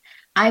haven.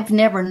 I've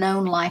never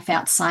known life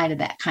outside of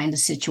that kind of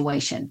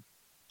situation.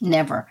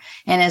 Never.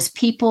 And as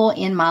people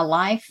in my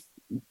life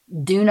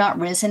do not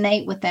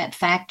resonate with that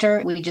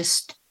factor, we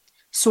just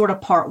sort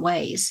of part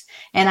ways.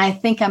 And I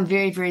think I'm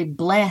very, very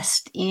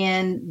blessed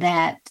in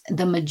that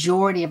the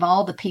majority of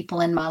all the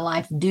people in my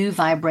life do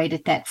vibrate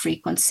at that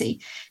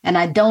frequency. And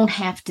I don't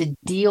have to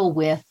deal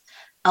with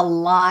a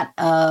lot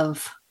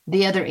of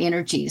the other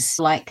energies,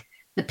 like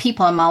the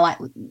people in my life.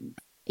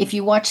 If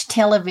you watch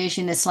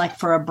television, it's like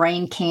for a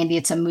brain candy,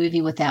 it's a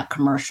movie without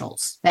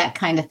commercials, that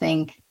kind of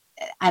thing.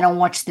 I don't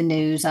watch the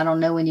news. I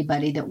don't know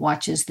anybody that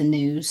watches the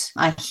news.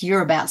 I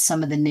hear about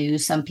some of the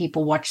news. Some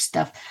people watch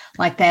stuff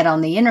like that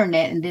on the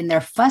internet, and then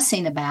they're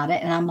fussing about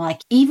it. And I'm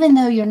like, even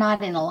though you're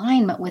not in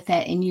alignment with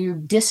that and you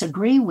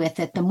disagree with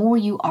it, the more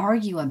you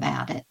argue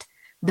about it,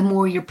 the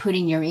more you're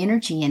putting your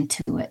energy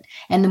into it.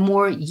 And the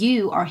more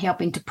you are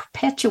helping to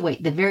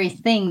perpetuate the very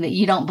thing that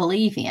you don't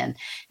believe in.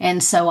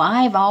 And so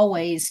I've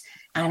always,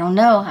 I don't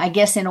know, I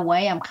guess in a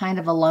way I'm kind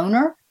of a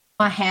loner.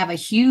 I have a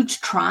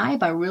huge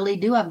tribe. I really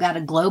do. I've got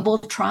a global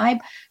tribe,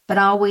 but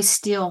I always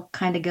still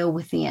kind of go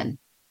within.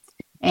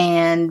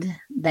 And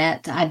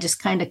that I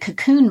just kind of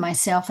cocoon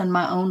myself in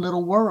my own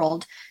little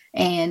world.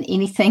 And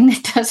anything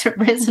that doesn't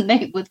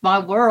resonate with my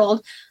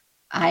world,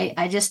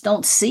 I just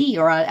don't see,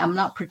 or I'm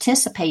not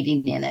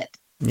participating in it.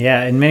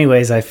 Yeah, in many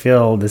ways, I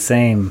feel the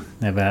same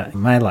about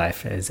my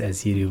life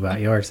as you do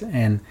about yours.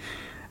 And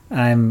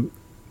I'm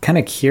kind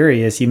of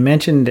curious. You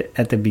mentioned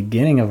at the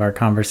beginning of our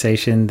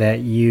conversation that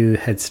you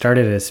had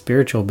started a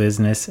spiritual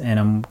business, and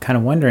I'm kind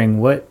of wondering,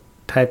 what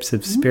types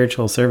of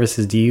spiritual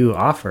services do you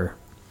offer?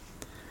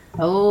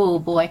 Oh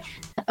boy.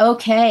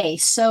 Okay.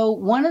 So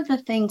one of the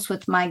things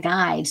with my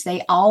guides,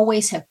 they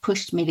always have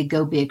pushed me to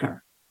go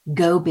bigger,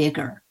 go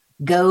bigger,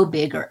 go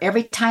bigger.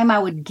 Every time I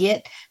would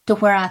get to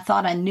where I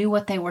thought I knew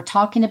what they were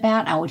talking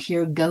about, I would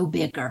hear go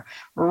bigger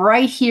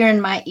right here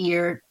in my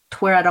ear, to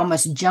where I'd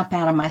almost jump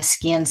out of my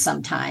skin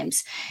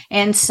sometimes.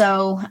 And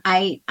so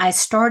I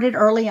started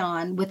early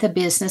on with a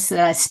business that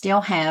I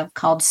still have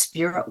called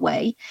Spirit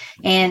Way.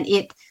 And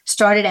it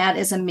started out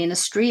as a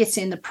ministry. It's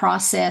in the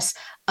process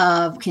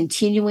of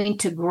continuing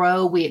to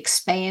grow. We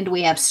expand,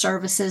 we have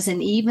services.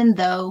 And even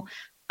though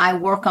I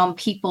work on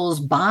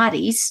people's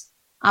bodies,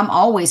 I'm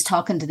always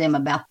talking to them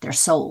about their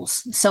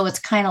souls. So it's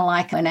kind of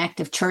like an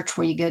active church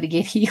where you go to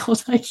get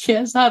healed, I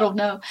guess. I don't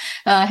know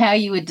how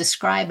you would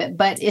describe it,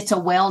 but it's a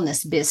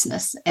wellness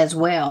business as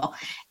well.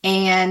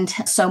 And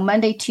so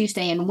Monday,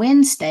 Tuesday, and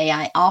Wednesday,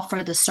 I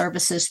offer the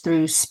services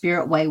through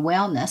Spirit Way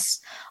Wellness.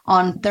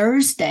 On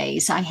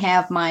Thursdays, I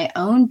have my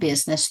own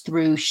business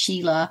through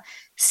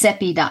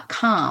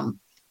SheilaSeppi.com,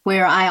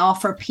 where I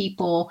offer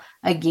people,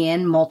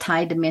 again,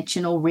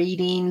 multidimensional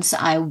readings.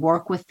 I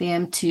work with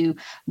them to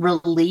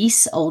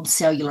release old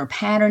cellular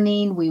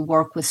patterning. We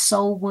work with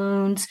soul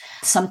wounds.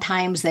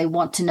 Sometimes they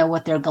want to know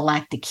what their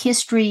galactic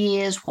history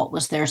is, what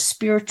was their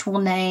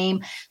spiritual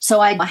name. So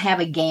I have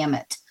a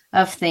gamut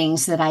of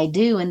things that I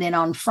do. And then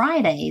on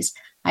Fridays,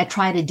 I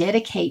try to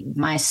dedicate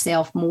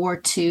myself more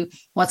to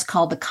what's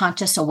called the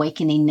Conscious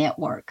Awakening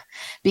Network,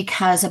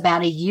 because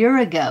about a year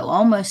ago,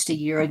 almost a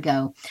year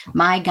ago,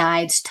 my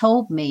guides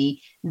told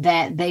me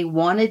that they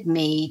wanted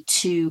me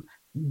to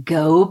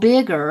go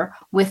bigger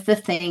with the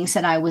things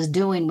that I was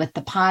doing with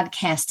the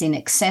podcasting,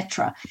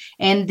 etc.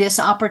 And this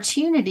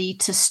opportunity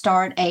to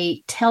start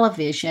a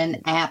television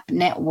app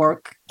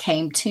network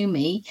came to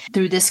me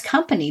through this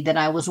company that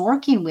I was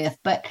working with.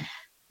 But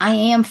I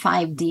am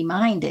 5D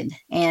minded,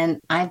 and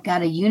I've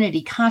got a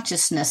unity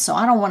consciousness. So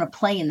I don't want to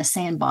play in the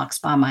sandbox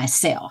by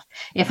myself.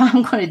 If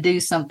I'm going to do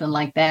something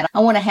like that,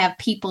 I want to have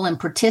people and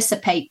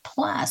participate.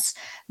 Plus,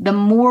 the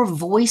more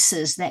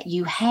voices that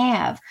you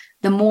have,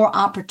 the more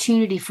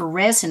opportunity for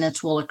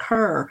resonance will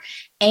occur,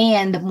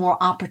 and the more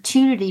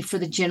opportunity for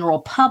the general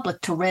public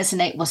to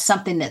resonate with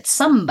something that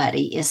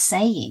somebody is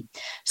saying.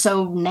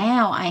 So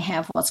now I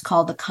have what's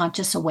called the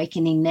Conscious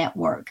Awakening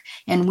Network,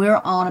 and we're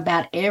on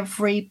about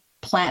every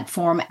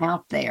platform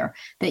out there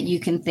that you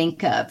can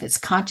think of. It's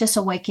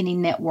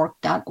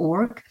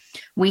consciousawakeningnetwork.org.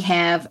 We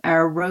have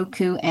our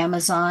Roku,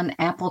 Amazon,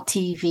 Apple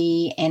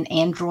TV, and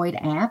Android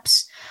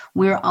apps.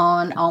 We're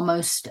on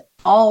almost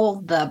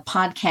all the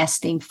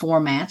podcasting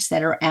formats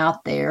that are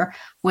out there,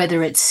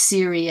 whether it's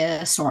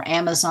Sirius or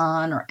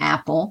Amazon or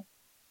Apple.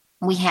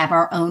 We have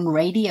our own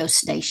radio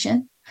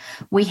station.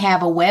 We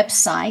have a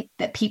website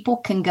that people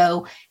can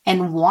go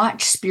and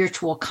watch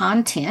spiritual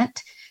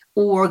content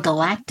or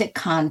galactic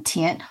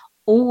content,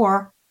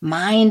 or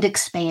mind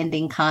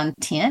expanding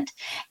content.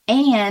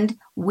 And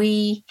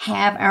we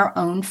have our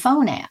own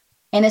phone app,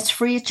 and it's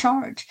free of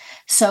charge.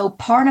 So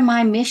part of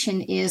my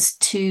mission is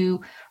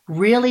to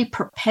really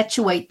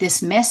perpetuate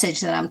this message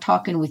that I'm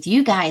talking with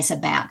you guys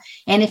about.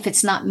 And if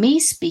it's not me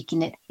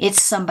speaking it,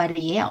 it's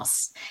somebody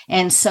else.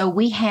 And so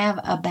we have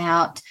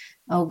about,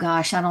 oh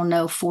gosh, I don't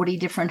know, 40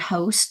 different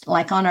hosts.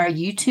 Like on our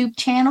YouTube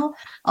channel,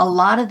 a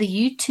lot of the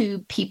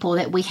YouTube people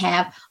that we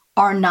have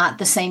are not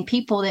the same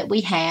people that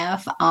we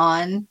have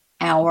on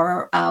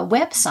our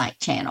website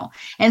channel.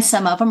 And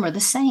some of them are the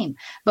same.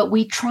 But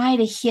we try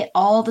to hit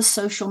all the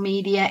social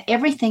media,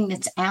 everything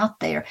that's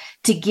out there,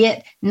 to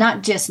get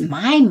not just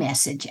my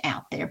message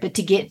out there, but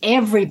to get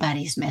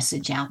everybody's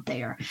message out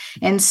there.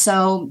 And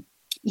so,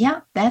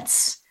 yeah,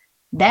 that's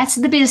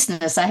the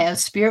business. I have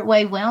Spirit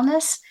Way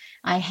Wellness,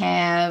 I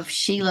have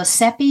Sheila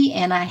Seppi,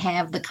 and I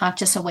have the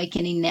Conscious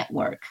Awakening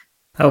Network.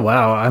 Oh,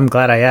 wow. I'm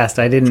glad I asked.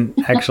 I didn't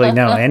actually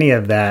know any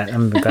of that.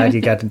 I'm glad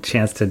you got the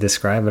chance to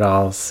describe it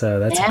all. So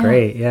that's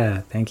great. Yeah,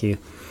 thank you.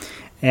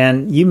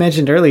 And you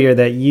mentioned earlier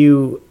that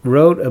you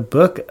wrote a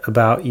book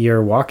about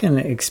your walk-in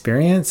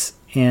experience.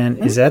 And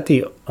is that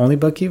the only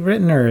book you've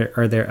written, or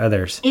are there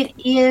others? It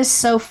is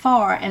so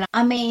far. And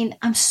I mean,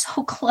 I'm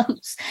so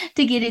close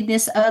to getting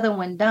this other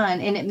one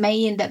done. And it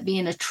may end up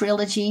being a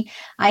trilogy.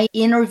 I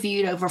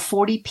interviewed over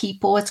 40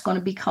 people. It's going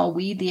to be called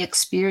We the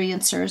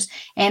Experiencers.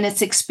 And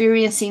it's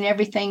experiencing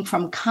everything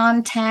from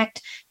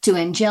contact to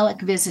angelic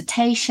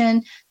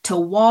visitation to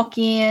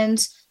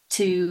walk-ins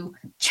to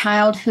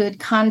childhood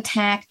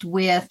contact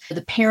with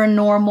the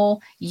paranormal,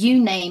 you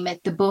name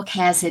it, the book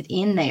has it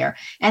in there.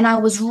 And I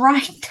was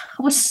right.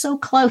 I was so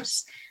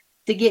close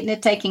to getting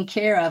it taken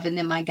care of. And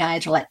then my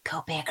guides are like,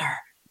 go bigger,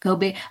 go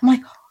big. I'm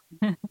like,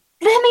 let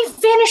me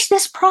finish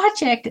this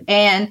project.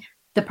 And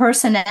the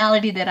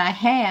personality that I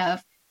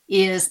have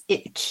is,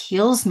 it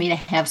kills me to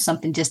have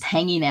something just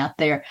hanging out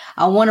there.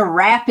 I want to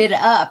wrap it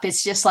up.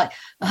 It's just like,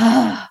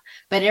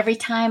 but every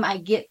time I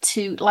get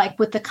to, like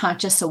with the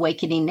Conscious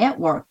Awakening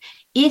Network,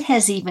 it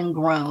has even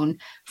grown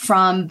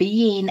from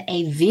being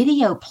a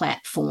video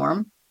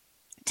platform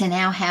to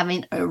now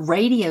having a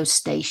radio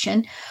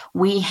station.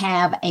 We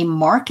have a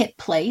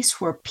marketplace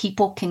where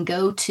people can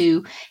go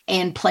to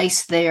and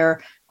place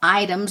their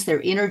items,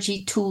 their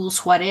energy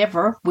tools,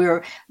 whatever.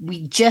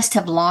 We just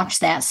have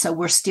launched that, so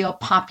we're still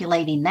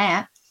populating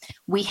that.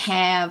 We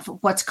have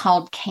what's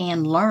called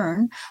Can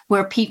Learn,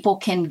 where people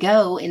can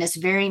go, and it's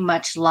very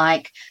much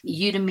like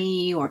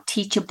Udemy or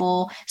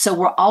Teachable. So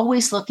we're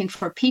always looking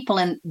for people.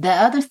 And the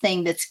other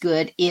thing that's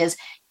good is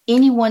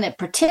anyone that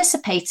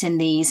participates in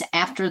these,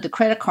 after the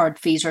credit card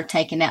fees are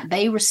taken out,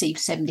 they receive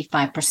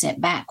 75%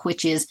 back,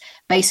 which is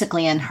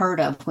basically unheard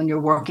of when you're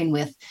working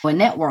with a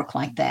network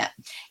like that.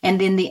 And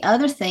then the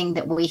other thing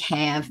that we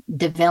have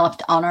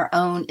developed on our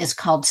own is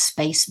called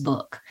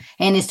Spacebook.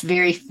 And it's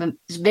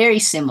very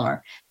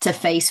similar to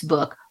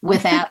Facebook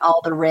without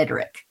all the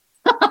rhetoric.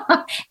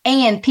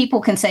 And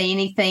people can say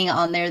anything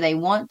on there they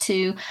want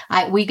to.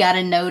 We got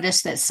a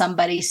notice that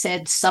somebody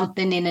said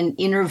something in an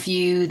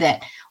interview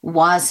that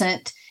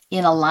wasn't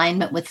in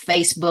alignment with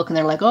Facebook, and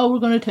they're like, oh, we're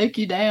going to take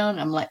you down.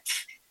 I'm like,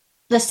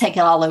 let's take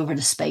it all over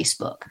to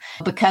Spacebook,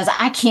 because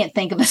I can't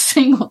think of a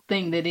single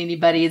thing that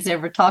anybody has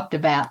ever talked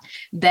about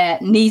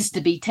that needs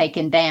to be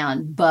taken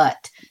down.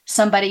 But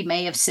somebody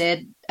may have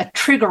said a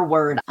trigger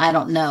word, I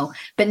don't know.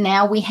 But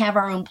now we have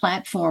our own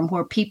platform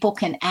where people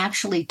can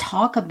actually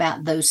talk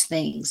about those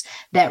things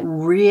that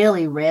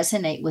really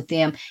resonate with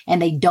them,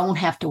 and they don't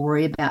have to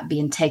worry about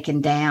being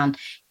taken down.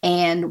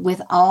 And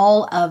with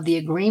all of the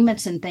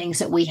agreements and things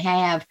that we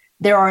have,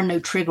 there are no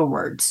trigger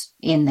words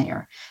in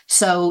there.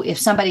 So if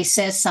somebody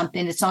says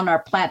something, it's on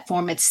our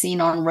platform, it's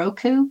seen on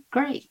Roku,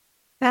 great.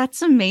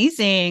 That's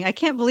amazing. I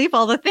can't believe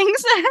all the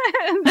things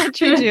that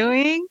you're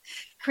doing,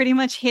 pretty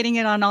much hitting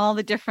it on all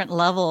the different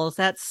levels.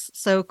 That's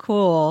so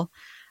cool.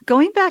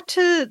 Going back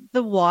to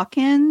the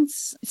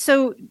walk-ins,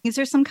 so is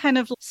there some kind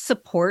of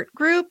support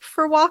group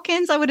for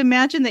walk-ins? I would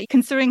imagine that,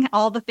 considering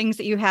all the things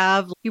that you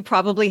have, you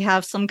probably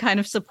have some kind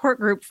of support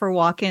group for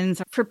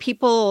walk-ins for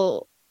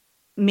people.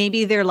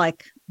 Maybe they're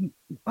like,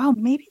 well,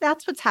 maybe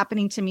that's what's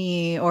happening to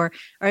me. Or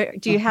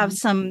do you have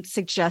some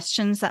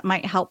suggestions that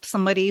might help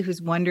somebody who's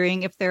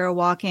wondering if they're a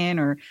walk-in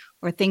or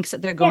thinks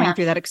that they're going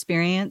through that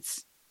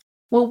experience?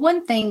 Well,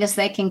 one thing is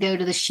they can go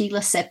to the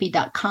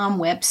SheilaSeppi.com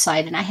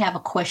website, and I have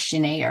a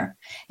questionnaire,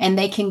 and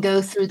they can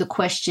go through the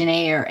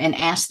questionnaire and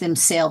ask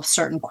themselves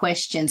certain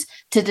questions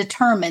to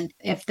determine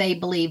if they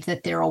believe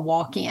that they're a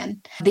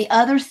walk-in. The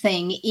other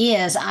thing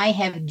is I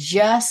have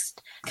just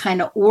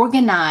kind of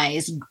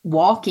organized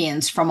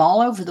walk-ins from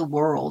all over the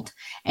world,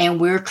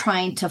 and we're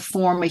trying to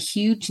form a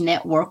huge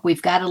network.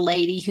 We've got a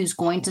lady who's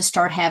going to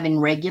start having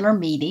regular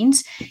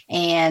meetings,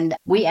 and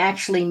we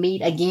actually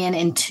meet again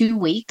in 2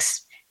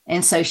 weeks.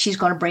 And so she's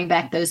going to bring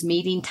back those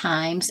meeting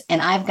times,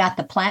 and I've got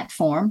the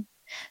platform.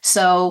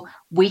 So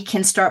we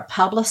can start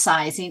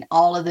publicizing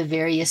all of the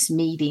various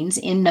meetings.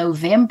 In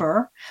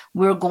November,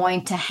 we're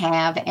going to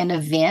have an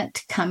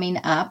event coming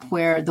up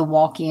where the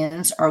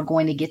walk-ins are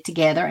going to get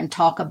together and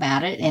talk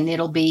about it, and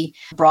it'll be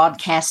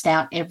broadcast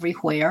out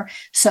everywhere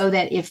so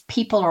that if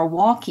people are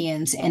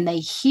walk-ins and they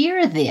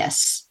hear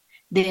this,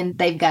 then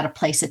they've got a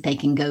place that they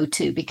can go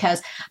to.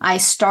 Because I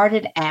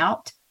started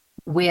out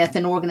with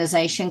an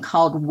organization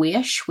called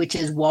WISH, which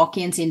is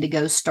Walk-ins,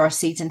 Indigo,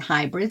 Starseeds, and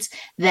Hybrids,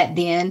 that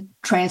then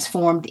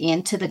transformed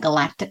into the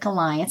Galactic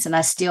Alliance. And I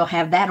still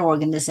have that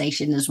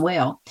organization as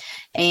well.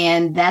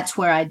 And that's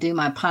where I do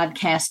my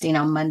podcasting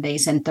on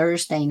Mondays and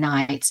Thursday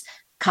nights,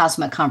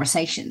 Cosmic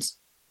Conversations.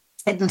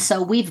 And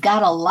so we've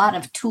got a lot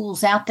of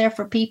tools out there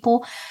for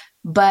people,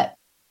 but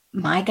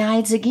my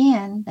guides,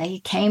 again, they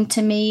came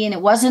to me, and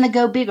it wasn't a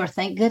go bigger,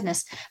 thank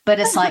goodness, but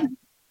it's like,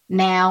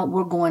 now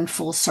we're going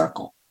full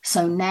circle.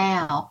 So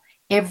now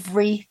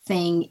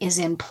everything is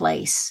in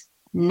place.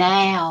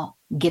 Now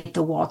get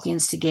the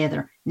walk-ins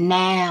together.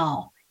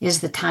 Now is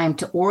the time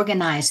to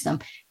organize them,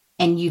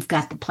 and you've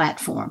got the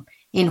platform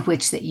in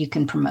which that you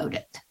can promote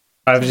it.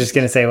 I was just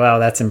going to say, wow,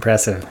 that's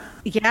impressive.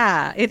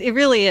 Yeah, it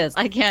really is.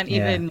 I can't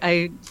even,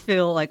 I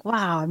feel like,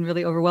 wow, I'm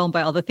really overwhelmed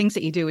by all the things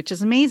that you do, which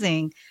is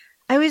amazing.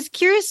 I was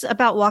curious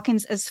about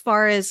walk-ins as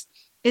far as,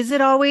 is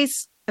it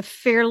always a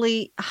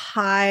fairly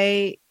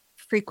high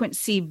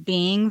frequency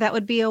being that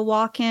would be a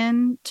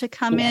walk-in to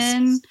come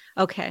in?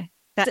 Okay.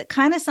 That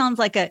kind of sounds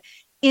like a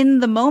in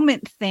the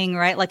moment thing,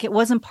 right? Like it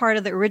wasn't part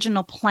of the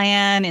original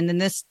plan. And then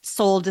this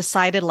soul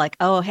decided like,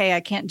 oh, hey,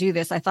 I can't do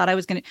this. I thought I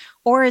was going to,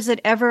 or is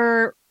it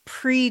ever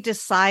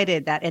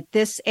pre-decided that at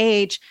this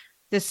age,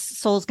 this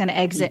soul's going to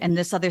exit and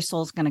this other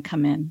soul's going to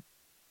come in?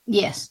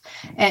 Yes.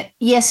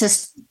 Yes,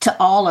 is to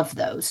all of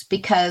those,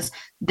 because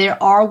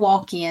there are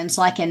walk-ins.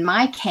 Like in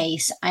my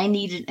case, I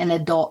needed an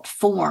adult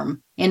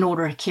form in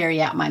order to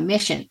carry out my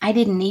mission. I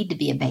didn't need to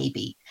be a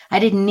baby. I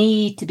didn't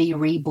need to be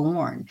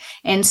reborn.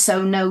 And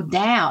so no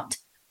doubt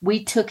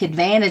we took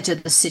advantage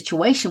of the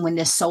situation when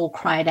this soul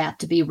cried out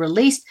to be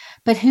released.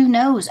 But who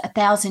knows,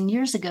 1,000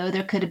 years ago,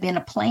 there could have been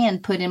a plan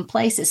put in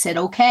place that said,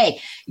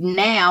 okay,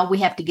 now we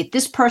have to get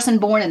this person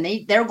born, and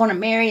they're going to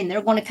marry, and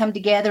they're going to come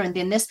together, and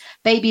then this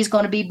baby is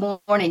going to be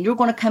born, and you're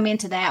going to come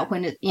into that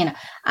when it,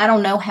 I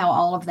don't know how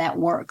all of that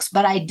works,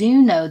 but I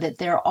do know that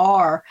there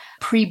are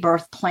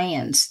pre-birth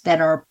plans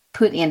that are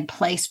put in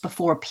place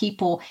before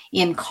people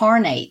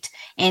incarnate.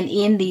 And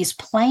in these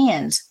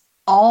plans,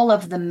 all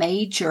of the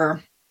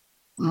major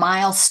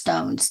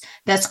milestones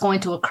that's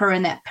going to occur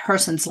in that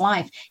person's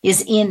life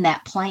is in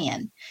that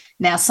plan.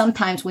 Now,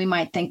 sometimes we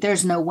might think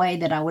there's no way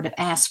that I would have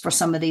asked for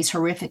some of these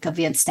horrific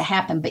events to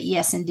happen, but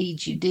yes,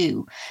 indeed you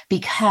do,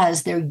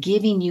 because they're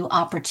giving you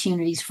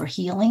opportunities for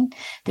healing.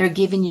 They're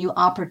giving you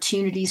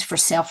opportunities for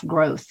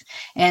self-growth.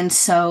 And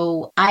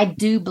so I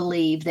do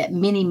believe that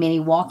many, many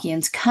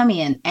walk-ins come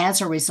in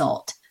as a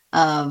result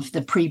of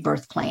the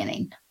pre-birth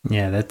planning.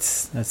 Yeah,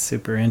 that's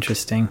super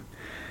interesting.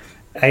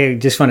 I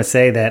just want to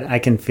say that I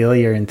can feel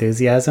your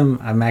enthusiasm.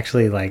 I'm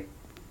actually like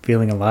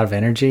feeling a lot of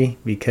energy,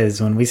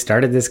 because when we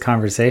started this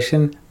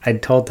conversation, I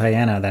told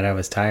Tiana that I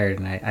was tired,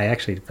 and I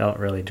actually felt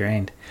really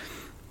drained.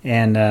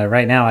 And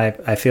right now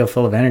I feel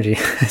full of energy.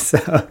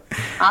 So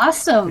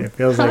awesome. It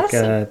feels like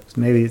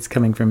maybe it's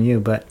coming from you.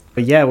 But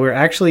yeah, we're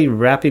actually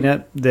wrapping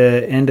up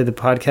the end of the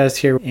podcast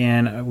here.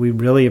 And we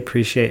really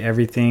appreciate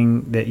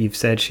everything that you've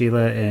said,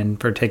 Sheila, and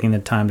for taking the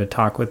time to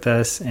talk with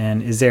us.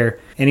 And is there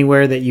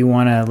anywhere that you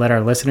want to let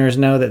our listeners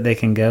know that they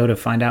can go to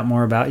find out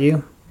more about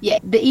you? Yeah,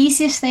 the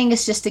easiest thing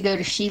is just to go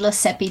to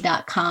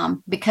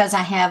SheilaSeppi.com, because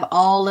I have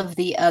all of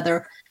the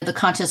other, the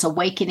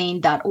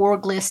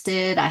consciousawakening.org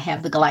listed. I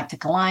have the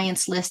Galactic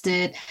Alliance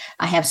listed.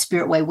 I have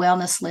Spirit Way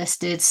Wellness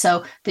listed.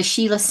 So the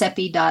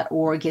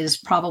SheilaSeppi.org is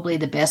probably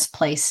the best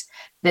place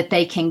that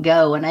they can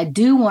go. And I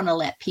do want to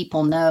let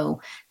people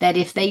know that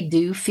if they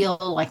do feel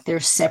like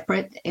they're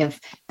separate, if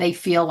they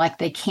feel like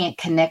they can't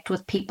connect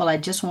with people, I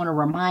just want to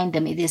remind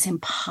them it is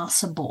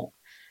impossible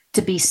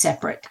to be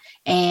separate,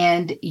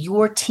 and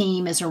your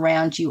team is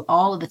around you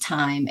all of the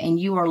time, and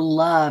you are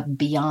loved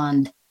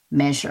beyond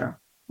measure.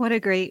 What a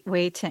great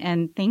way to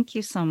end. Thank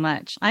you so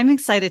much. I'm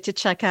excited to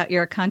check out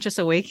your Conscious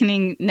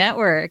Awakening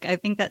network. I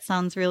think that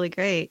sounds really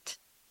great.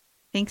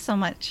 Thanks so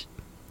much.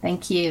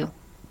 Thank you.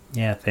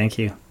 Yeah, thank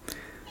you.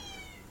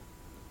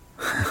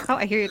 Oh,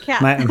 I hear your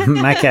cat.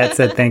 My cat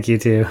said thank you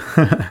too.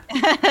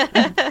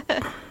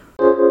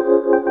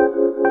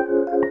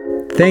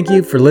 Thank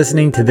you for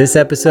listening to this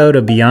episode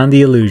of Beyond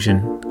the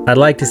Illusion. I'd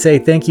like to say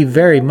thank you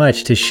very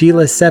much to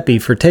Sheila Seppi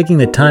for taking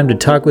the time to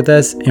talk with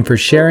us and for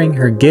sharing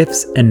her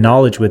gifts and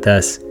knowledge with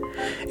us.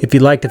 If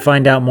you'd like to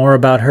find out more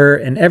about her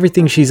and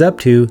everything she's up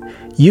to,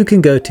 you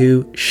can go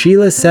to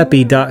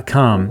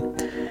SheilaSeppi.com,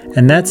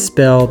 and that's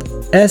spelled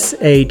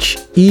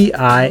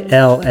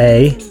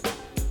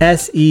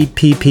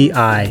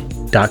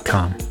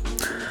SheilaSeppi.com.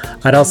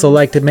 I'd also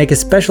like to make a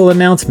special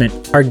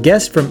announcement. Our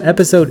guest from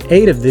episode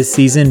 8 of this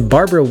season,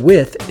 Barbara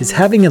With, is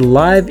having a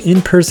live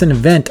in-person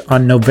event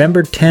on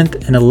November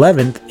 10th and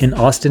 11th in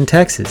Austin,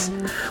 Texas,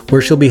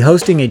 where she'll be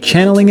hosting a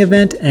channeling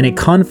event and a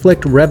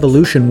conflict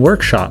resolution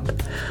workshop.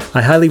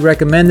 I highly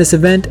recommend this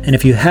event, and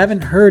if you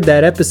haven't heard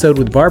that episode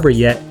with Barbara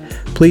yet,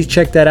 please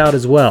check that out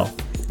as well.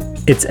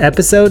 It's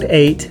episode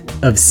 8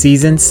 of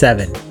season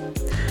 7.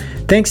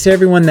 Thanks to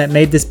everyone that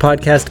made this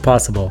podcast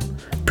possible.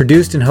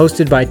 Produced and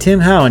hosted by Tim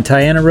Howe and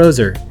Tiana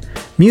Roser.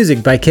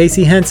 Music by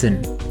Casey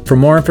Henson. For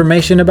more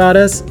information about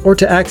us or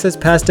to access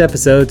past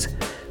episodes,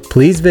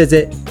 please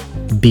visit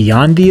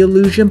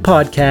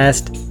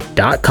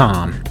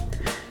beyondtheillusionpodcast.com.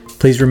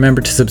 Please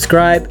remember to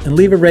subscribe and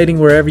leave a rating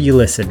wherever you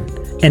listen.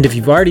 And if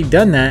you've already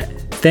done that,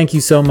 thank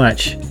you so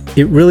much.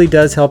 It really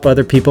does help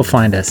other people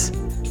find us.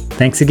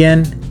 Thanks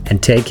again,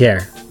 and take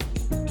care.